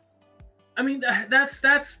I mean, that's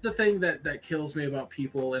the thing that kills me about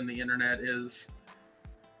people in the internet is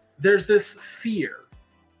there's this fear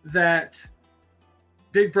that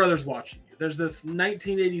Big Brother's watching you. There's this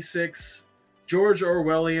 1986 George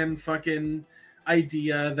Orwellian fucking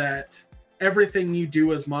idea that everything you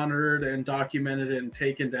do is monitored and documented and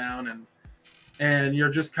taken down, and you're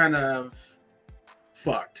just kind of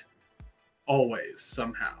fucked always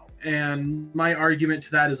somehow. And my argument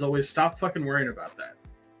to that is always stop fucking worrying about that.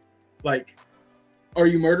 Like, are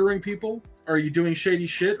you murdering people? Are you doing shady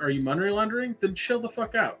shit? Are you money laundering? Then chill the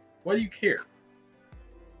fuck out. Why do you care?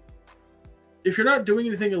 If you're not doing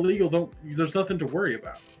anything illegal, there's nothing to worry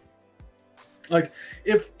about. Like,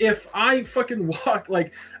 if I fucking walk,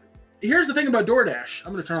 like, here's the thing about DoorDash.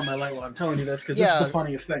 I'm gonna turn on my light while I'm telling you this because this is the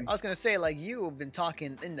funniest thing. I was gonna say, like, you've been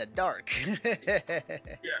talking in the dark. Yeah.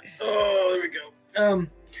 Oh, there we go.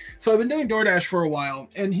 So I've been doing DoorDash for a while,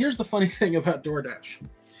 and here's the funny thing about DoorDash.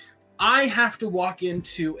 I have to walk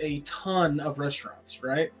into a ton of restaurants,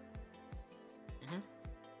 right? Mm-hmm.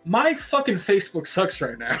 My fucking Facebook sucks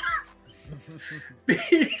right now.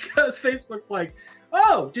 Because Facebook's like,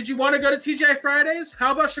 oh, did you want to go to TGI Fridays?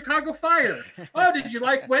 How about Chicago Fire? Oh, did you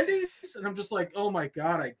like Wendy's? And I'm just like, oh my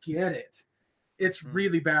God, I get it. It's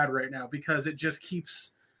really bad right now because it just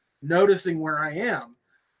keeps noticing where I am.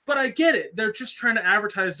 But I get it. They're just trying to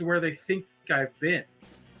advertise to where they think I've been.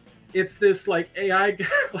 It's this like AI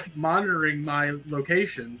like monitoring my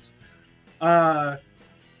locations. And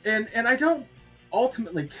I don't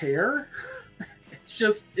ultimately care.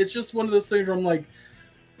 It's just one of those things where I'm like,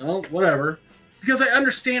 oh, whatever. Because I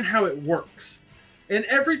understand how it works. And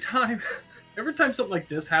every time something like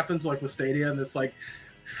this happens, like with Stadia and this like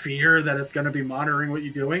fear that it's going to be monitoring what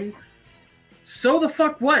you're doing, so the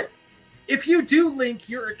fuck what? If you do link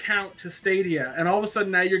your account to Stadia and all of a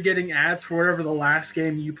sudden now you're getting ads for whatever the last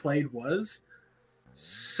game you played was,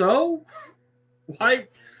 so why?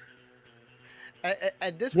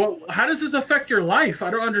 At this point, how does this affect your life? I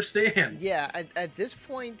don't understand. Yeah, at this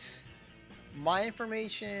point, my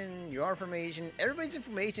information, your information, everybody's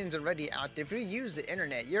information is already out there. If you use the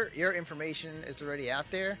internet, your information is already out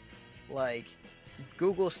there. Like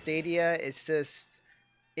Google Stadia,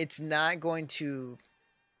 it's not going to.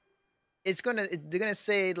 They're gonna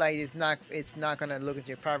say like it's not gonna look into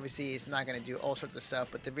your privacy. It's not gonna do all sorts of stuff.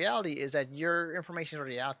 But the reality is that your information is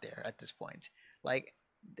already out there at this point. Like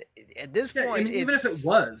at this point, even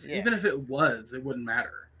if it was, it wouldn't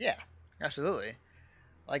matter. Yeah, absolutely.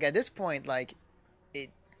 Like at this point, like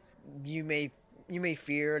you may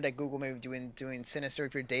fear that Google may be doing sinister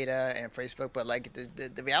with your data and Facebook, but like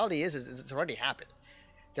the reality is it's already happened.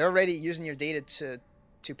 They're already using your data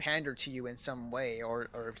to pander to you in some way or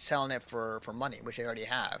selling it for money, which they already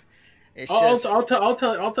have. I'll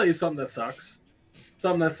tell you something that sucks.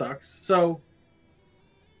 So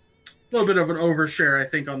a little bit of an overshare, I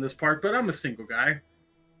think, on this part, but I'm a single guy.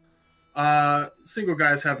 Single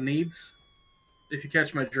guys have needs, if you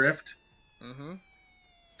catch my drift. Mm-hmm.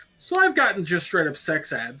 So I've gotten just straight up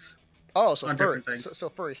sex ads. Oh, so furry, so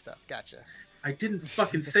furry stuff. Gotcha. I didn't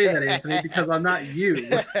fucking say that, Anthony, because I'm not you.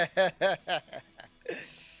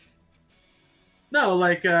 No,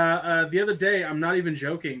 like the other day, I'm not even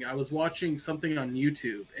joking. I was watching something on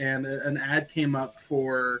YouTube, and an ad came up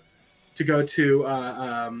to go to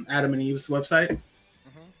Adam and Eve's website.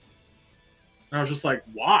 Mm-hmm. And I was just like,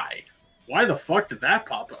 why? Why the fuck did that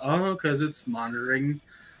pop up? Oh, because it's monitoring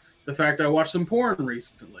the fact I watched some porn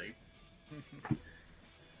recently.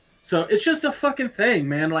 So it's just a fucking thing,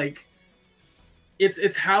 man. Like,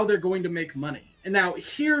 it's how they're going to make money. And now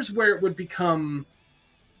here's where it would become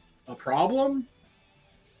a problem.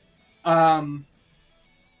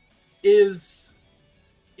 Is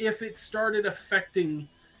if it started affecting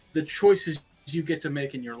the choices you get to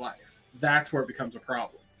make in your life. That's where it becomes a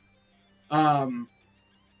problem.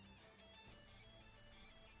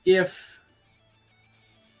 If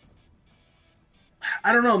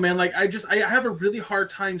I don't know, man, like I have a really hard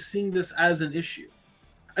time seeing this as an issue.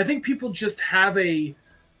 I think people just have a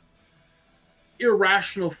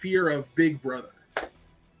irrational fear of Big Brother.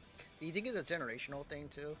 Do you think it's a generational thing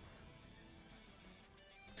too?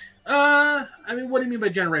 I mean, what do you mean by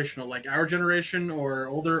generational? Like our generation or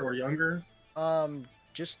older or younger?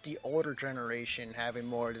 Just the older generation having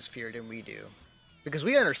more of this fear than we do. Because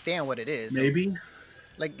we understand what it is. Maybe.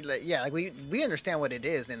 Like we understand what it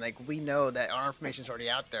is, and like we know that our information is already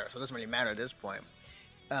out there, so it doesn't really matter at this point.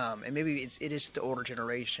 And maybe it is the older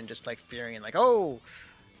generation just like fearing like, oh,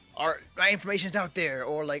 my information's out there,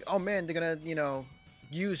 or like, oh man, they're gonna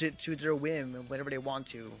use it to their whim whenever they want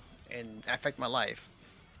to and affect my life.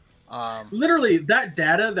 Literally, that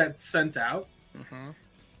data that's sent out,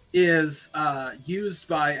 is used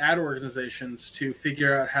by ad organizations to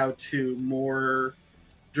figure out how to more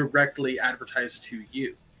directly advertise to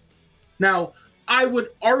you. Now, I would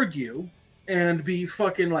argue and be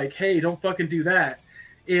fucking like, hey, don't fucking do that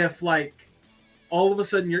if, like, all of a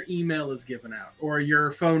sudden your email is given out or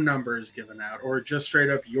your phone number is given out or just straight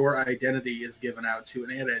up your identity is given out to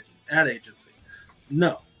an ad agency.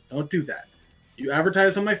 No, don't do that. You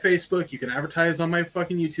advertise on my Facebook, you can advertise on my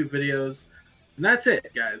fucking YouTube videos, and that's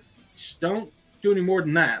it, guys. Just don't do any more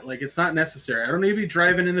than that. Like, it's not necessary. I don't need to be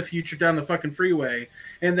driving in the future down the fucking freeway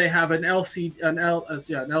and they have an LCD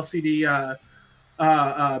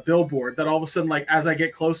billboard that all of a sudden, like, as I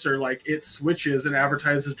get closer, like, it switches and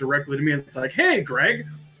advertises directly to me, and it's like, hey, Greg,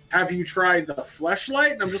 have you tried the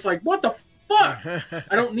Fleshlight? And I'm just like, what the fuck?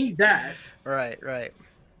 I don't need that. Right.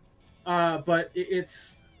 But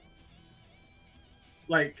it's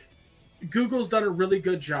like, Google's done a really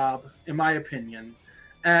good job, in my opinion,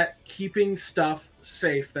 at keeping stuff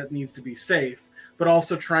safe that needs to be safe, but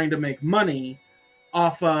also trying to make money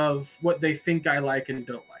off of what they think I like and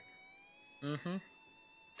don't like. Mm-hmm.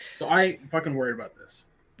 So I ain't fucking worried about this.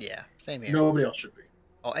 Yeah, same here. Nobody else should be.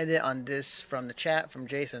 I'll end it on this from the chat from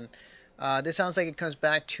Jason. This sounds like it comes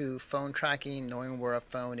back to phone tracking, knowing where a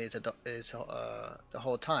phone is the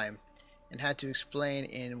whole time, and had to explain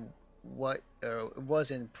in what was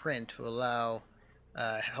in print to allow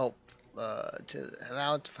help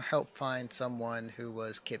find someone who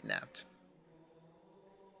was kidnapped.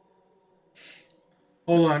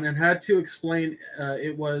 Hold on, and had to explain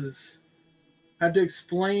was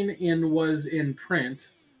in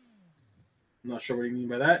print. I'm not sure what you mean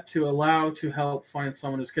by that. To allow to help find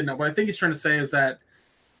someone who's kidnapped. What I think he's trying to say is that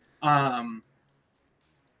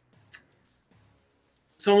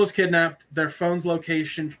someone was kidnapped, their phone's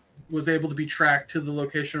location was able to be tracked to the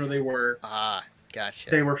location where they were. Ah, gotcha.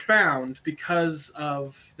 They were found because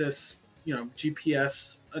of this,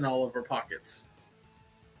 GPS in all of our pockets.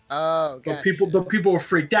 Oh, gotcha. But people were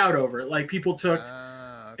freaked out over it. Like, people took,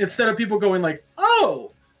 instead of people going like,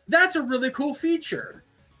 oh, that's a really cool feature,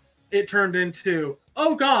 it turned into,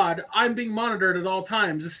 oh God, I'm being monitored at all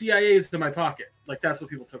times. The CIA is in my pocket. Like, that's what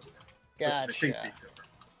people took over. Gotcha.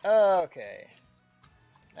 Okay.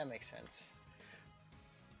 That makes sense.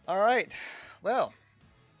 All right. Well,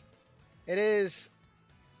 it is,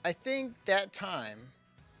 I think, that time.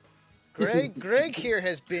 Greg here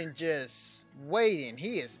has been just waiting.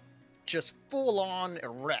 He is just full on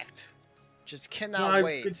erect. Just cannot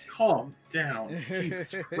wait. Calm down.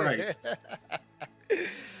 Jesus Christ.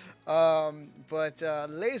 But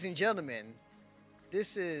ladies and gentlemen,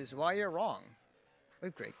 this is Why You're Wrong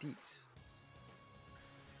with Greg Dietz.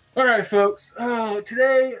 All right, folks.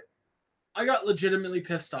 Today I got legitimately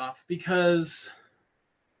pissed off because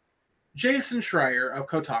Jason Schreier of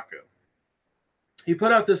Kotaku, he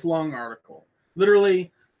put out this long article,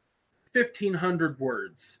 literally 1,500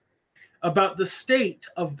 words, about the state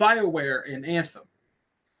of BioWare in Anthem.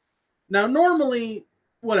 Now, normally,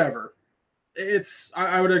 whatever.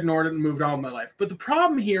 I would have ignored it and moved on with my life. But the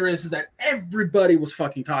problem here is that everybody was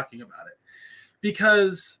fucking talking about it.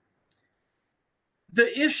 Because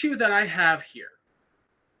the issue that I have here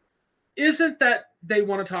isn't that they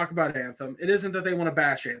want to talk about Anthem. It isn't that they want to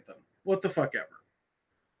bash Anthem. What the fuck ever.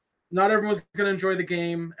 Not everyone's going to enjoy the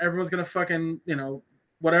game. Everyone's going to fucking,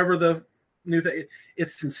 whatever the new thing.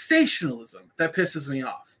 It's sensationalism that pisses me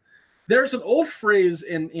off. There's an old phrase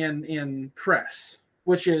in press,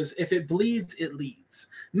 which is, if it bleeds, it leads.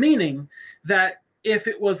 Meaning that if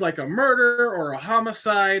it was like a murder or a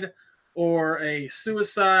homicide or a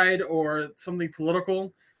suicide or something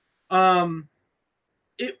political,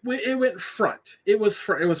 it went front. It was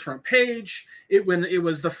front page. It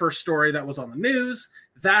was the first story that was on the news.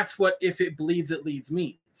 That's what if it bleeds, it leads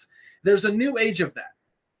means. There's a new age of that.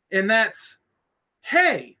 And that's,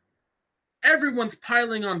 hey, everyone's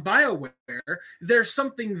piling on BioWare. There's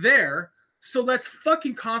something there. So let's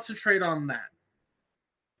fucking concentrate on that.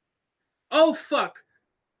 Oh, fuck.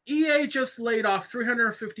 EA just laid off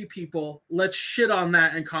 350 people. Let's shit on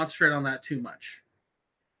that and concentrate on that too much.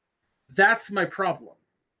 That's my problem.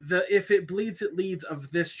 The if it bleeds, it leads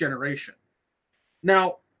of this generation.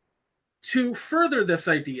 Now, to further this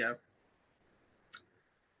idea,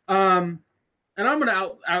 and I'm going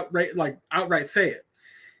to outright say it.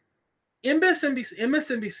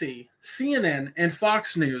 MSNBC, CNN, and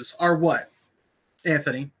Fox News are what?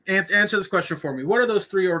 Anthony, answer this question for me. What are those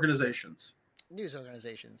three organizations? News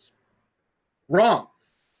organizations. Wrong.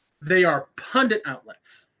 They are pundit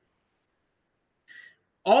outlets.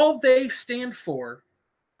 All they stand for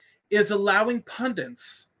is allowing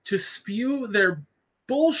pundits to spew their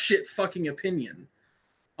bullshit fucking opinion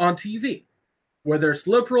on TV. Whether it's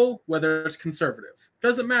liberal, whether it's conservative,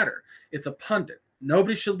 doesn't matter. It's a pundit.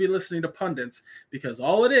 Nobody should be listening to pundits because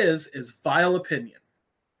all it is vile opinion.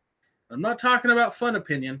 I'm not talking about fun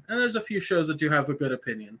opinion, and there's a few shows that do have a good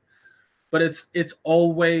opinion, but it's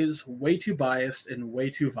always way too biased and way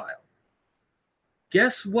too vile.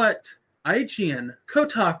 Guess what IGN,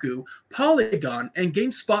 Kotaku, Polygon, and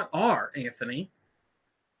GameSpot are, Anthony?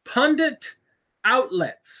 Pundit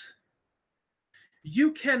outlets.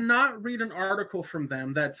 You cannot read an article from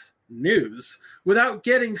them that's news without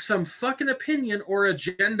getting some fucking opinion or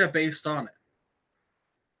agenda based on it.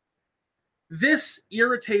 This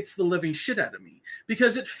irritates the living shit out of me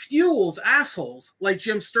because it fuels assholes like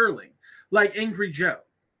Jim Sterling, like Angry Joe.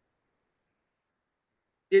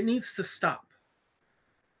 It needs to stop.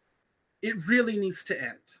 It really needs to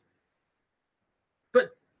end.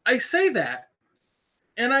 But I say that,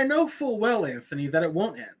 and I know full well, Anthony, that it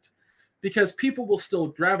won't end because people will still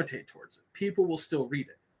gravitate towards it. People will still read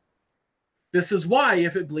it. This is why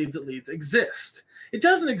If It Bleeds, It Leads exists. It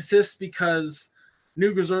doesn't exist because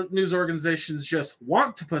news organizations just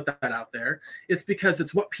want to put that out there. It's because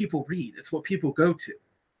it's what people read. It's what people go to.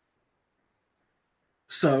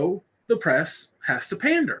 So the press has to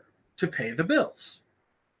pander to pay the bills.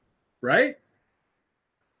 Right?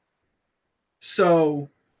 So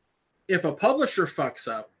if a publisher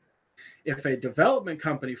fucks up, if a development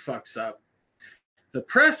company fucks up, the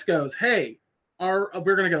press goes, hey, we're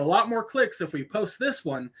going to get a lot more clicks if we post this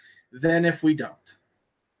one than if we don't.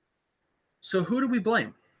 So who do we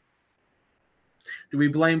blame? Do we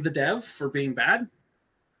blame the dev for being bad?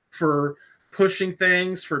 For pushing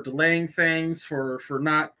things, for delaying things, for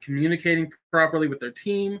not communicating properly with their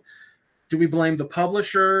team? Do we blame the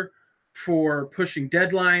publisher for pushing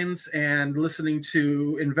deadlines and listening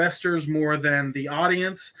to investors more than the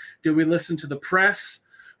audience? Do we listen to the press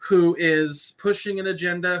who is pushing an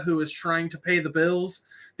agenda, who is trying to pay the bills?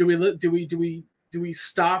 Do we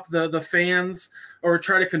stop the fans or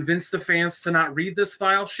try to convince the fans to not read this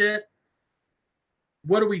vile shit?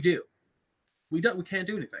 What do? We can't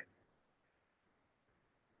do anything.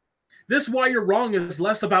 This Why You're Wrong is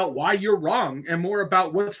less about why you're wrong and more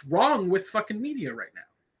about what's wrong with fucking media right now.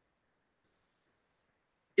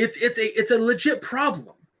 It's a legit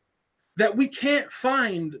problem that we can't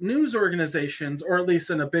find news organizations, or at least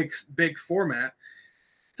in a big format,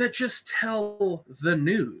 that just tell the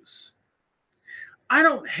news. I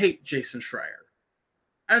don't hate Jason Schreier.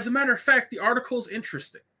 As a matter of fact, the article's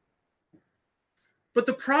interesting. But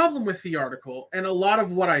the problem with the article, and a lot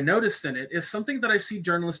of what I noticed in it, is something that I've seen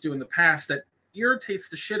journalists do in the past that irritates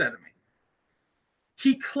the shit out of me.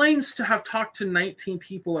 He claims to have talked to 19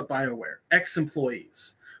 people at BioWare,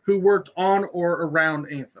 ex-employees, who worked on or around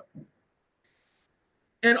Anthem.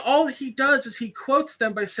 And all he does is he quotes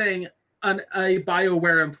them by saying a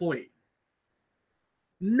BioWare employee.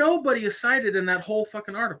 Nobody is cited in that whole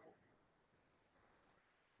fucking article.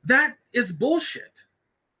 That is bullshit.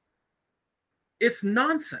 It's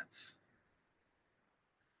nonsense.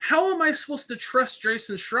 How am I supposed to trust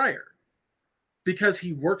Jason Schreier? Because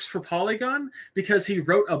he works for Polygon? Because he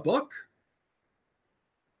wrote a book?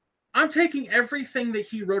 I'm taking everything that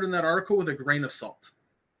he wrote in that article with a grain of salt.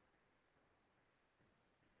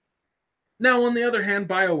 Now, on the other hand,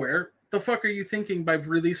 BioWare, the fuck are you thinking by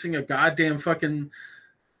releasing a goddamn fucking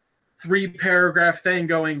 3-paragraph thing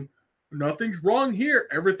going, nothing's wrong here,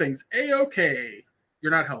 everything's A-okay?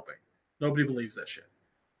 You're not helping. Nobody believes that shit.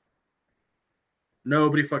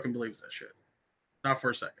 Nobody fucking believes that shit. Not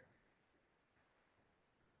for a second.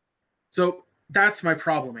 So that's my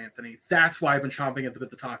problem, Anthony. That's why I've been chomping at the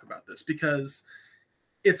bit to talk about this, because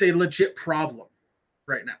it's a legit problem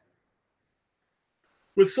right now.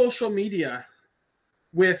 With social media,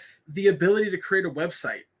 with the ability to create a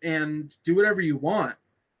website and do whatever you want,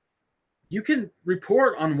 you can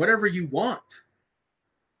report on whatever you want.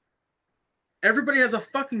 Everybody has a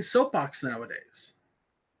fucking soapbox nowadays.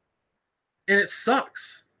 And it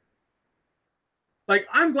sucks. Like,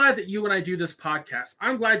 I'm glad that you and I do this podcast.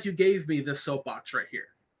 I'm glad you gave me this soapbox right here.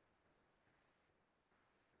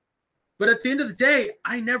 But at the end of the day,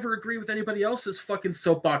 I never agree with anybody else's fucking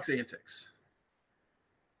soapbox antics.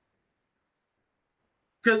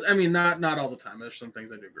 Because, I mean, not all the time. There's some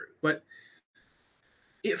things I do agree with. But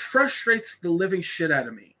it frustrates the living shit out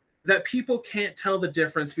of me that people can't tell the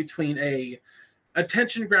difference between a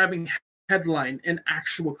attention-grabbing headline and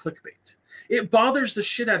actual clickbait. It bothers the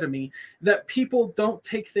shit out of me that people don't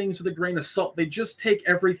take things with a grain of salt. They just take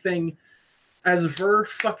everything as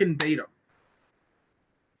fucking-batum.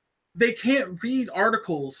 They can't read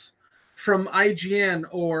articles from IGN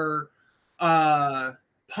or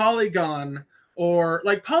Polygon, or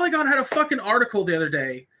like Polygon had a fucking article the other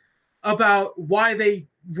day about why they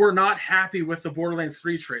were not happy with the Borderlands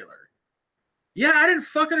 3 trailer. Yeah, I didn't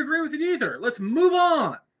fucking agree with it either. Let's move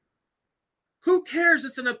on. Who cares?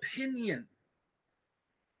 It's an opinion.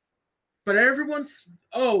 But everyone's,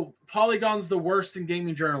 oh, Polygon's the worst in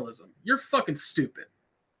gaming journalism. You're fucking stupid.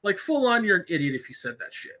 Like, full on, you're an idiot if you said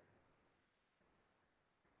that shit.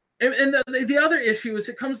 And the other issue is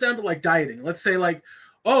it comes down to, like, dieting. Let's say, like,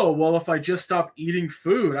 oh, well, if I just stop eating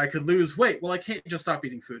food, I could lose weight. Well, I can't just stop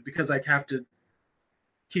eating food because I have to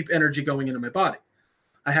keep energy going into my body.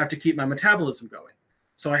 I have to keep my metabolism going.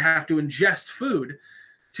 So I have to ingest food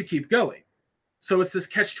to keep going. So it's this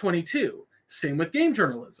catch-22. Same with game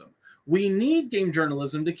journalism. We need game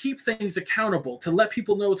journalism to keep things accountable, to let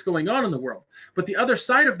people know what's going on in the world. But the other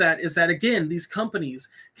side of that is that, again, these companies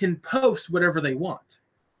can post whatever they want.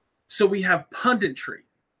 So we have punditry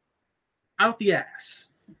out the ass.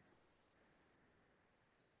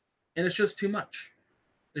 And it's just too much.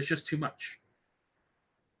 It's just too much.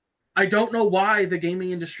 I don't know why the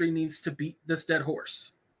gaming industry needs to beat this dead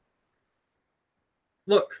horse.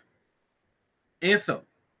 Look, Anthem,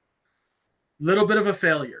 little bit of a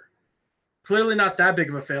failure. Clearly not that big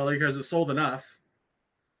of a failure because it sold enough.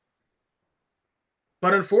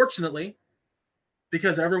 But unfortunately,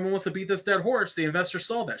 because everyone wants to beat this dead horse, the investors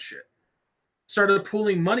saw that shit. Started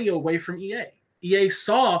pulling money away from EA. EA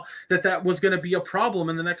saw that that was going to be a problem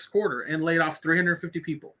in the next quarter and laid off 350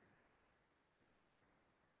 people.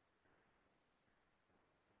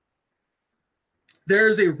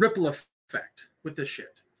 There's a ripple effect with this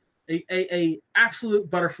shit. A absolute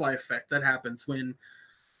butterfly effect that happens when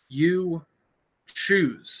you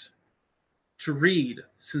choose to read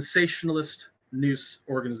sensationalist news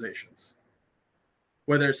organizations.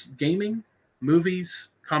 Whether it's gaming, movies,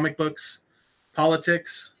 comic books,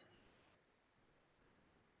 politics,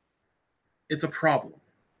 it's a problem.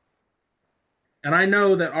 And I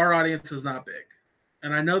know that our audience is not big.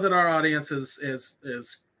 And I know that our audience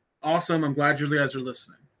is awesome. I'm glad you guys are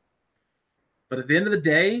listening. But at the end of the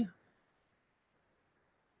day,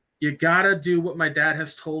 you gotta do what my dad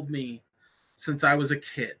has told me since I was a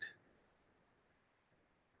kid.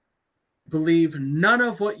 Believe none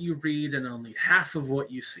of what you read and only half of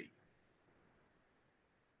what you see.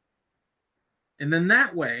 And then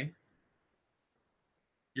that way,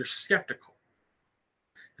 you're skeptical.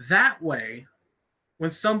 That way,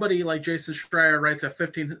 when somebody like Jason Schreier writes a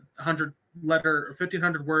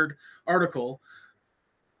 1,500 word article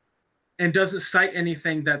and doesn't cite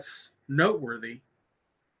anything that's noteworthy,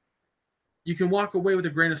 you can walk away with a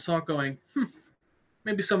grain of salt going,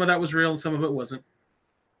 maybe some of that was real and some of it wasn't.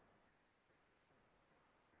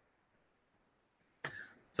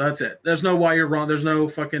 So that's it. There's no why you're wrong. There's no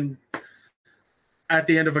fucking at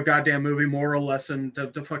the end of a goddamn movie moral lesson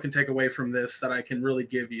to fucking take away from this that I can really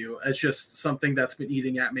give you. It's just something that's been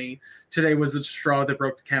eating at me. Today was the straw that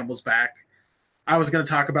broke the camel's back. I was going to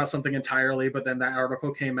talk about something entirely, but then that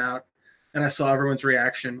article came out and I saw everyone's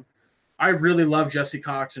reaction. I really love Jesse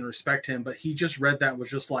Cox and respect him, but he just read that and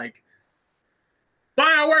was just like,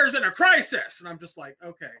 BioWare's in a crisis! And I'm just like,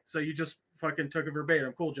 okay, so you just fucking took it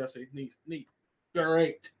verbatim. Cool, Jesse. Neat.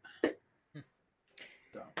 Great.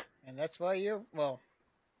 So. And that's why you're, well,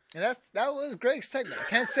 and that was Greg's segment. I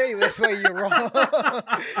can't say that's why you're wrong.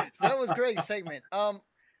 So that was Greg's segment.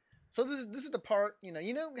 So this is the part, you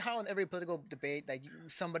know how in every political debate, like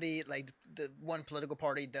somebody, like the one political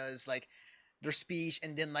party does like their speech,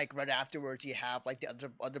 and then like right afterwards you have like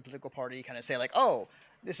the other political party kind of say like, oh,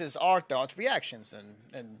 this is our thoughts, reactions,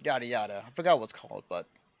 and yada yada. I forgot what's called, but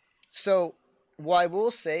so what I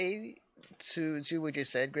will say to what you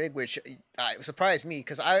said, Greg, which surprised me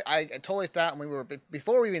because I totally thought when we were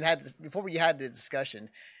before you had the discussion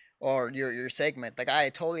or your segment, like I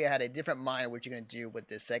totally had a different mind of what you're gonna do with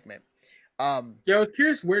this segment. Yeah, I was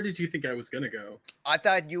curious, where did you think I was gonna go? I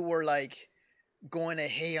thought you were like going to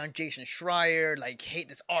hate on Jason Schreier, like hate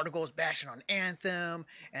this article is bashing on Anthem,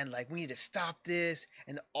 and like we need to stop this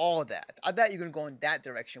and all that. I thought you were gonna go in that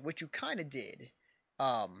direction, which you kind of did,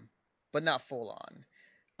 but not full on.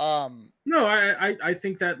 No, I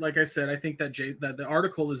think that, like I said, I think that that the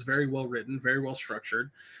article is very well written, very well structured.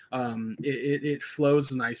 It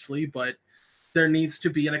flows nicely, but there needs to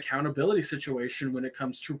be an accountability situation when it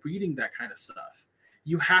comes to reading that kind of stuff.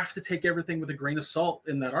 You have to take everything with a grain of salt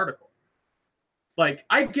in that article. Like,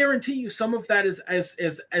 I guarantee you some of that is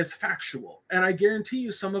as factual, and I guarantee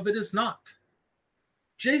you some of it is not.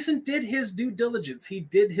 Jason did his due diligence. He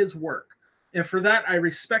did his work. And for that, I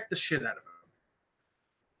respect the shit out of him.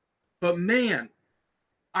 But man,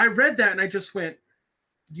 I read that and I just went,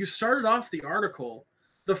 you started off the article,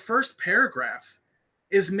 the first paragraph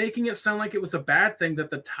is making it sound like it was a bad thing that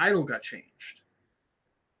the title got changed.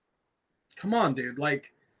 come on, dude.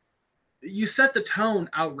 Like, you set the tone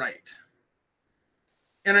outright.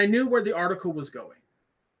 And I knew where the article was going.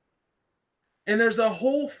 And there's a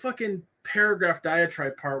whole fucking paragraph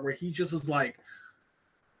diatribe part where he just is like,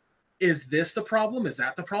 is this the problem? Is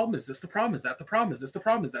that the problem? Is this the problem? Is that the problem? Is this the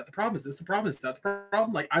problem? Is that the problem? Is this the problem? Is that the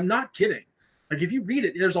problem? Like, I'm not kidding. Like, if you read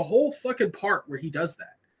it, there's a whole fucking part where he does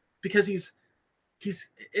that because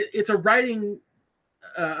it's a writing,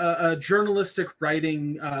 a journalistic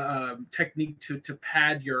writing technique to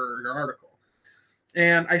pad your article.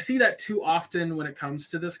 And I see that too often when it comes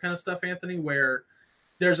to this kind of stuff, Anthony, where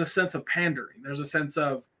there's a sense of pandering. There's a sense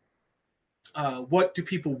of what do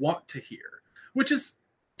people want to hear, which is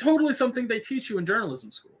totally something they teach you in journalism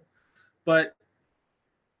school. But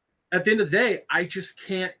at the end of the day, I just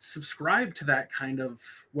can't subscribe to that kind of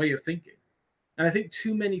way of thinking. And I think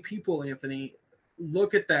too many people, Anthony,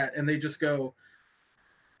 look at that and they just go,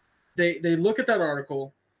 they look at that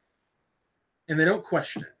article and they don't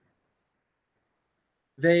question it.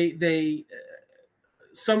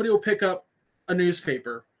 Somebody will pick up a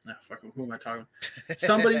newspaper. Who am I talking?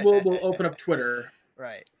 Somebody will open up Twitter,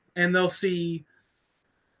 right, and they'll see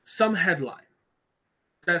some headline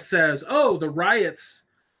that says, "Oh, the riots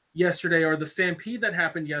yesterday, or the stampede that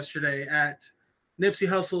happened yesterday at Nipsey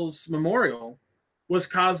Hussle's memorial, was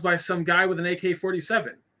caused by some guy with an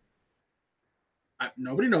AK-47."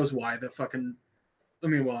 Nobody knows why the fucking. I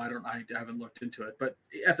mean, well, I haven't looked into it, but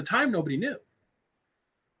at the time, nobody knew.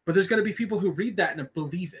 But there's going to be people who read that and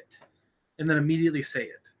believe it and then immediately say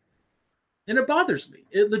it. And it bothers me.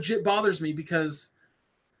 It legit bothers me because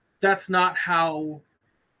that's not how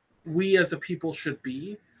we as a people should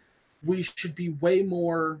be. We should be way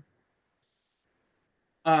more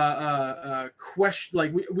we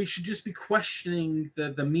should just be questioning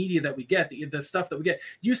the media that we get, the stuff that we get.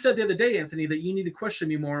 You said the other day, Anthony, that you need to question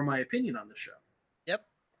me more on my opinion on the show. Yep.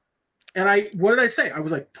 And what did I say? I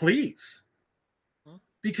was like, please.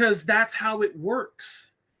 Because that's how it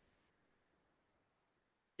works.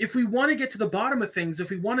 If we want to get to the bottom of things,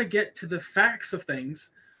 if we want to get to the facts of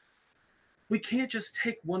things, we can't just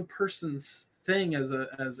take one person's thing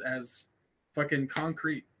as fucking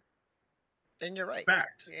concrete. And you're right.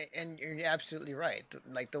 Fact. And you're absolutely right.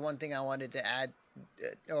 Like, the one thing I wanted to add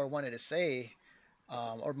or wanted to say,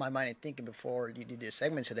 or my mind thinking before you did this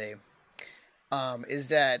segment today, is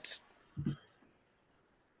that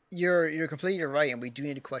you're completely right, and we do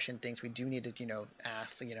need to question things. We do need to,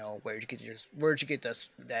 ask, where'd you get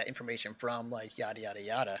that information from, like yada yada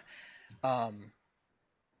yada.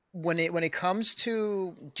 When it comes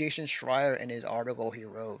to Jason Schreier and his article he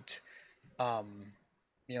wrote,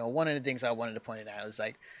 one of the things I wanted to point out is,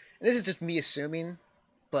 like, this is just me assuming,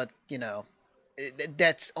 but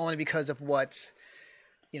that's only because of what,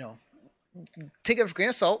 take it with a grain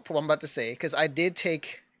of salt for what I'm about to say, because I did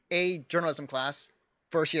take a journalism class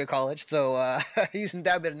first year of college, so using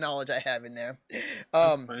that bit of knowledge I have in there.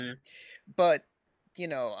 But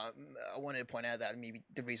I wanted to point out that maybe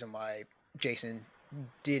the reason why Jason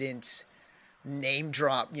didn't name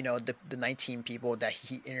drop the 19 people that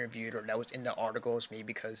he interviewed or that was in the articles, maybe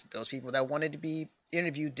because those people that wanted to be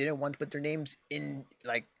interviewed didn't want to put their names in,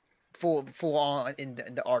 like, full on in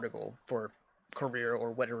the article for career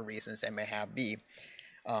or whatever reasons they may have be.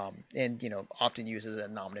 And often used as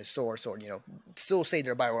an anonymous source, or still say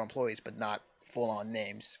they're Bioware employees but not full-on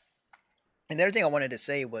names. And the other thing I wanted to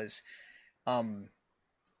say was,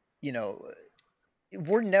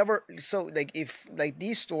 we're never, so, like, if, like,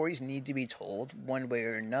 these stories need to be told one way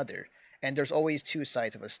or another, and there's always two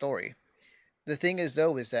sides of a story. The thing is,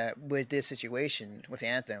 though, is that with this situation with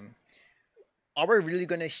Anthem, are we really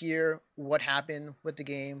going to hear what happened with the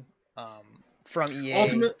game from EA,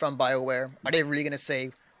 from BioWare? Are they really going to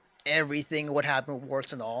say everything what happened,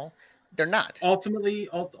 warts and all? They're not. Ultimately,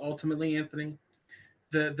 Anthony,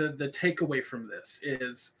 the takeaway from this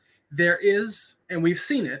is there is, and we've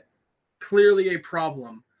seen it, clearly a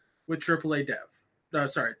problem with AAA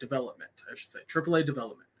development, I should say. AAA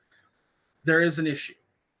development. There is an issue.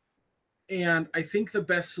 And I think the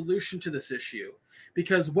best solution to this issue,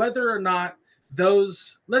 because whether or not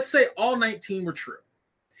those, let's say all 19 were true,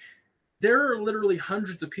 there are literally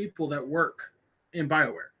hundreds of people that work in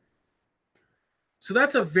BioWare. So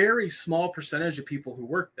that's a very small percentage of people who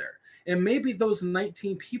work there. And maybe those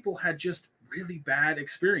 19 people had just really bad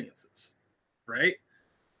experiences, right?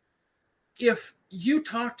 If you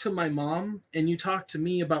talk to my mom and you talk to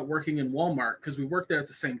me about working in Walmart, because we work there at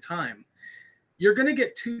the same time, you're going to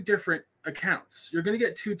get two different accounts. You're going to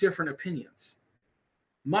get two different opinions.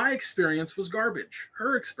 My experience was garbage.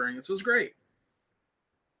 Her experience was great.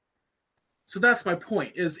 So that's my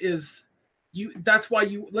point, is That's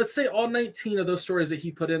why let's say all 19 of those stories that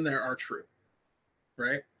he put in there are true,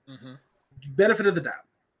 right? Mm-hmm. Benefit of the doubt.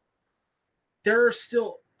 There are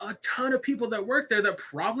still a ton of people that work there that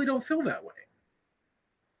probably don't feel that way.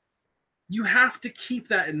 You have to keep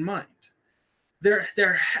that in mind. They're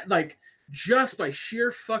like, just by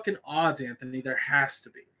sheer fucking odds, Anthony, there has to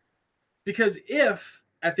be. Because if,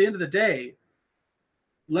 at the end of the day,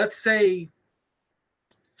 let's say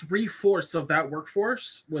 3/4 of that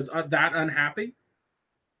workforce was that unhappy,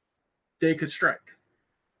 they could strike.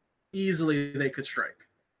 Easily, they could strike.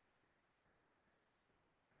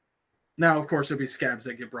 Now, of course, there'd be scabs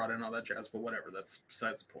that get brought in, all that jazz, but whatever, that's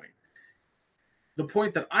besides the point. The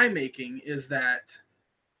point that I'm making is that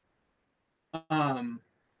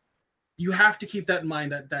you have to keep that in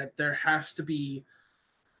mind, that there has to be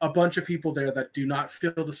a bunch of people there that do not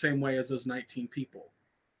feel the same way as those 19 people.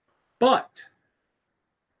 But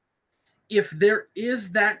if there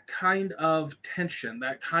is that kind of tension,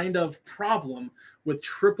 that kind of problem with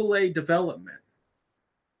AAA development,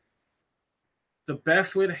 the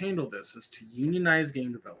best way to handle this is to unionize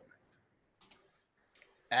game development.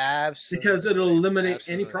 Absolutely. Because it'll eliminate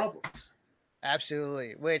any problems.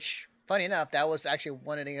 Absolutely. Which, funny enough, that was actually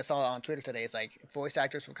one of the things I saw on Twitter today. It's like voice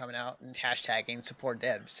actors were coming out and hashtagging support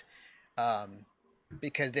devs.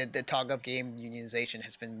 Because the talk of game unionization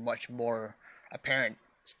has been much more apparent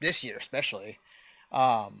this year, especially,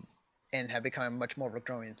 and have become a much more of a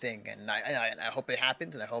growing thing. And I hope it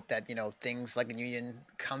happens, and I hope that things like a union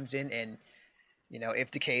comes in, and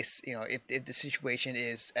if the case, if the situation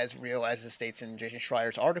is as real as it states in Jason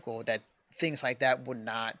Schreier's article, that things like that would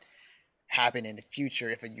not happen in the future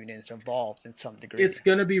if a union is involved in some degree. It's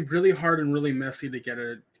going to be really hard and really messy to get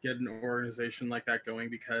an organization like that going,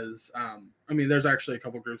 because there's actually a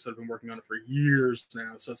couple groups that have been working on it for years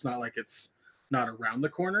now, so it's not like it's not around the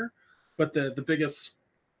corner. But the biggest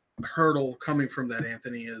hurdle coming from that,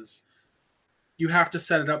 Anthony, is you have to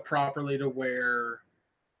set it up properly to where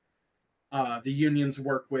the unions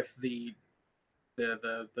work with the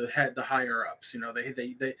higher ups.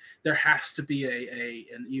 They there has to be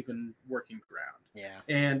an even working ground. Yeah.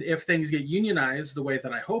 And if things get unionized the way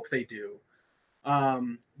that I hope they do,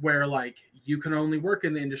 where like you can only work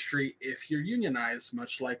in the industry if you're unionized,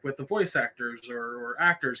 much like with the voice actors or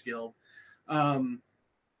Actors Guild, there's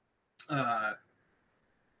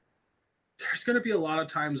going to be a lot of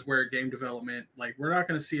times where game development, like, we're not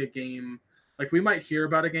going to see a game, like, we might hear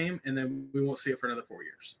about a game and then we won't see it for another 4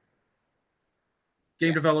 years.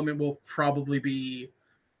 Game development will probably be,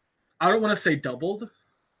 I don't want to say doubled,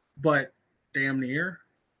 but damn near.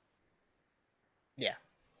 Yeah.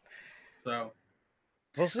 So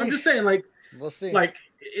we'll see. I'm just saying, like, we'll see. Like,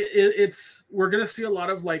 it's we're gonna see a lot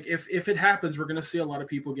of, like, if it happens, we're gonna see a lot of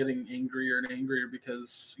people getting angrier and angrier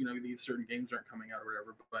because these certain games aren't coming out or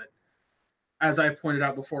whatever. But as I've pointed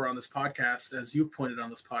out before on this podcast, as you've pointed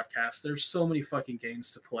on this podcast, there's so many fucking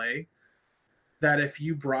games to play that if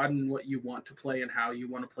you broaden what you want to play and how you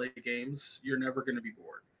want to play games, you're never going to be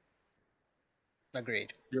bored.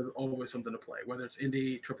 Agreed. There's always something to play, whether it's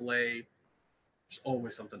indie, AAA. There's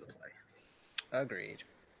always something to play. Agreed.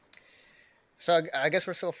 So I guess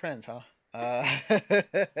we're still friends, huh?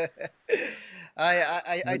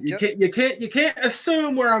 You can't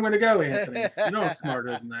assume where I'm going to go, Anthony. You know I'm smarter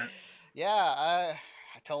than that. Yeah, I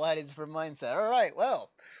totally had a different mindset. All right,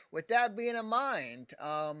 well, with that being in mind,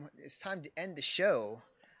 it's time to end the show.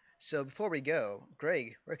 So before we go,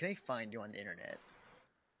 Greg, where can they find you on the internet?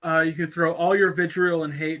 You can throw all your vitriol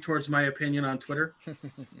and hate towards my opinion on Twitter.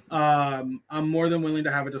 I'm more than willing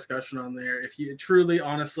to have a discussion on there. If you truly,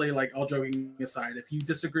 honestly, like, all joking aside, if you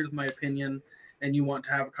disagree with my opinion and you want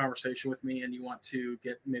to have a conversation with me and you want to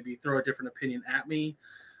maybe throw a different opinion at me,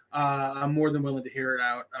 I'm more than willing to hear it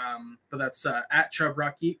out. But that's at Chub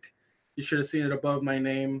Rock Geek. You should have seen it above my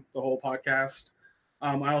name, the whole podcast.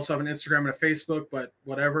 I also have an Instagram and a Facebook, but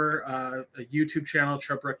whatever. A YouTube channel,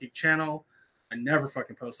 Chub Rock Geek channel. I never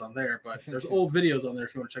fucking post on there, but there's old videos on there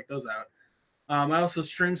if you want to check those out. I also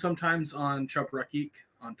stream sometimes on Chub Rock Geek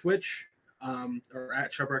on Twitch, or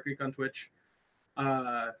at Chub Rock Geek on Twitch.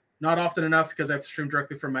 Not often enough because I have to stream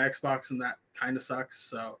directly from my Xbox, and that kind of sucks.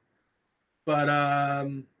 So, but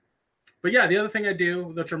yeah, the other thing I do,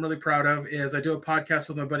 which I'm really proud of, is I do a podcast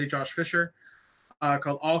with my buddy Josh Fisher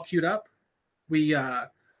called All Queued Up.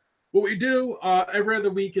 What we do every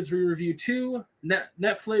other week is we review 2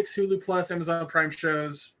 Netflix, Hulu Plus, Amazon Prime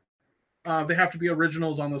shows. They have to be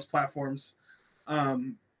originals on those platforms. But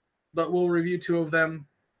we'll review 2 of them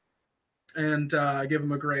and give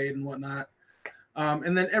them a grade and whatnot.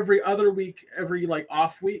 And then every other week, every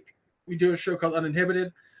off week, we do a show called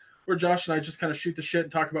Uninhibited, where Josh and I just kind of shoot the shit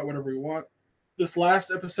and talk about whatever we want. this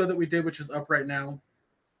last episode that we did, which is up right now,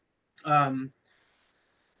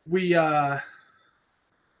 we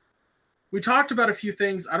talked about a few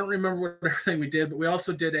things. I don't remember what everything we did, but we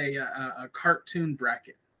also did a cartoon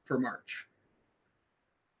bracket for March.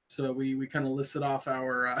 So we kind of listed off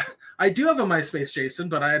our. I do have a MySpace, Jason,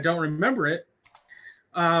 but I don't remember it.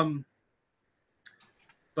 But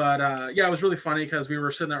yeah, it was really funny because we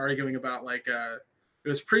were sitting there arguing about like it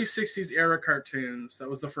was pre-60s era cartoons. That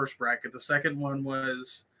was the first bracket. The second one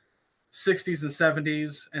was 60s and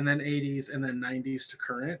 70s, and then 80s, and then 90s to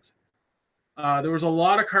current. There was a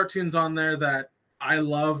lot of cartoons on there that I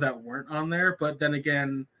love that weren't on there, but then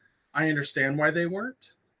again, I understand why they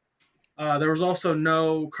weren't. There was also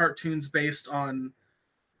no cartoons based on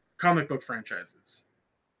comic book franchises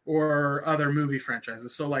or other movie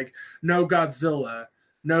franchises. So like no Godzilla,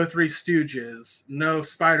 no Three Stooges, no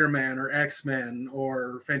Spider-Man or X-Men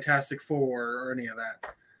or Fantastic Four or any of that.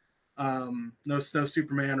 No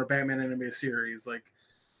Superman or Batman animated series, like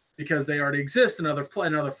because they already exist in other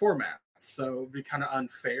formats. So it'd be kind of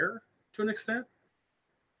unfair to an extent.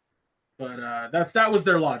 But that was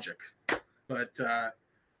their logic. But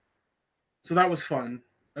so that was fun.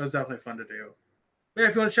 That was definitely fun to do. But yeah,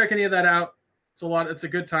 if you want to check any of that out, it's a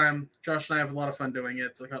good time. Josh and I have a lot of fun doing it.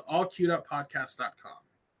 It's like allqueueduppodcast.com.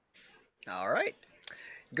 All right.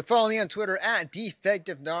 You can follow me on Twitter at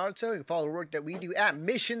DefectiveNaruto. You can follow the work that we do at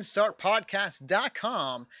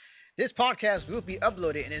missionstartpodcast.com. This podcast will be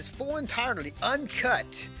uploaded in its full entirety,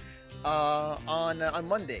 uncut, on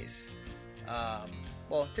Mondays.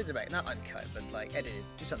 Well, take it back, not uncut, but like edited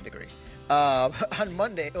to some degree. On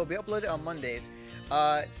Monday, it will be uploaded on Mondays.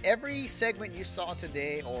 Every segment you saw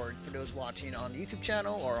today, or for those watching on the YouTube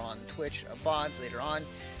channel or on Twitch VODs later on,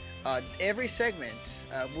 every segment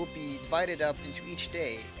will be divided up into each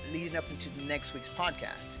day, leading up into next week's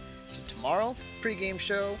podcast. So tomorrow, pregame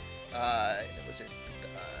show.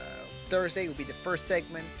 Thursday will be the first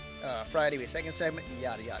segment. Friday will be the second segment.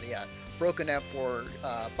 Yada yada yada. Broken up for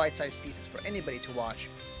bite-sized pieces for anybody to watch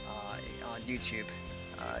on YouTube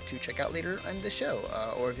to check out later in the show,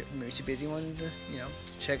 or maybe too busy one to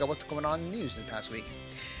check out what's going on in the news in the past week.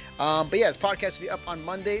 But yeah, this podcast will be up on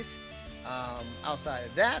Mondays. Outside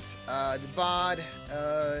of that, the VOD.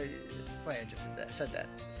 Wait, I just said that.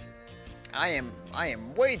 I am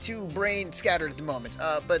way too brain scattered at the moment.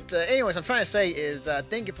 But anyways, I'm trying to say is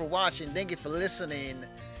thank you for watching. Thank you for listening.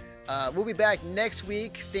 We'll be back next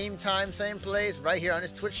week, same time, same place, right here on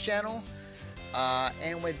this Twitch channel.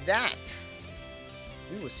 And with that,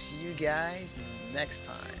 we will see you guys next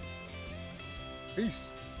time.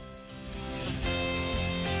 Peace.